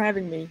 Thank you for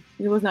having me.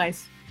 It was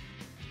nice.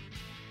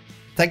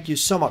 Thank you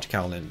so much,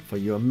 Caroline, for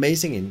your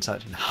amazing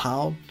insight in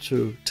how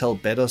to tell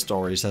better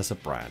stories as a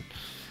brand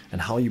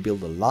and how you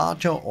build a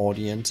larger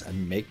audience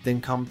and make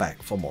them come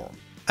back for more.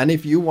 And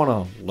if you want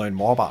to learn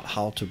more about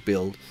how to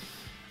build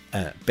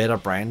better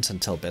brands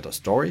and tell better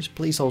stories,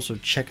 please also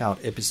check out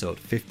episode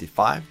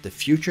 55, The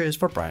Future is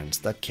for Brands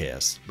That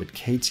Cares, with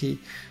Katie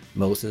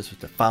Moses, who's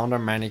the founder,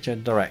 manager,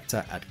 and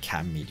director at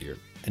Cam Media.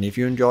 And if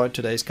you enjoyed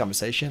today's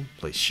conversation,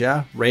 please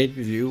share, rate,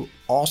 review,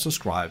 or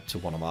subscribe to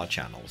one of our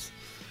channels.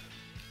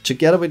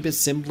 Together with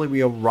BizSimply,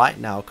 we are right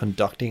now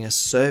conducting a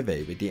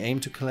survey with the aim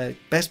to collect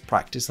best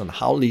practice on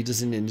how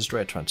leaders in the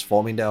industry are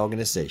transforming their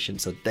organization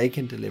so they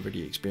can deliver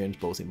the experience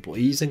both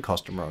employees and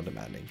customers are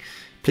demanding.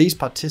 Please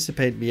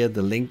participate via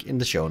the link in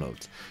the show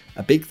notes.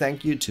 A big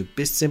thank you to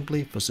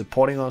BizSimply for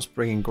supporting us,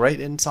 bringing great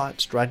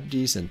insights,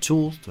 strategies, and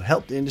tools to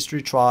help the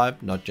industry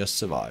thrive, not just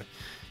survive.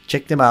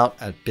 Check them out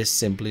at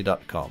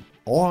bizsimply.com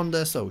or on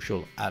their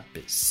social at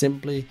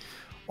BizSimply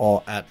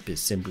or at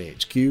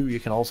BizSimplyHQ. You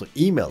can also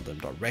email them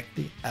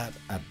directly at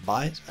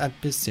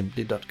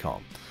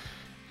advice@bizsimply.com.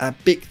 A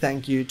big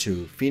thank you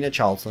to Fina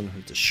Charlton,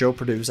 who's the show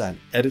producer and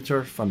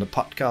editor from the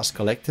Podcast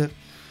Collective.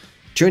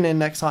 Tune in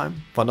next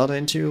time for another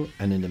interview,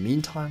 and in the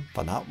meantime,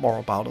 find out more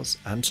about us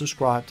and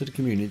subscribe to the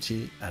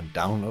community and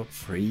download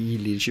free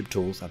leadership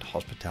tools at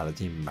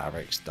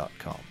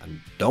hospitalitymavericks.com.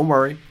 And don't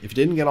worry, if you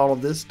didn't get all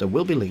of this, there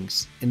will be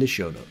links in the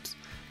show notes.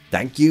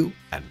 Thank you,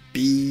 and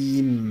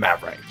be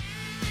Maverick.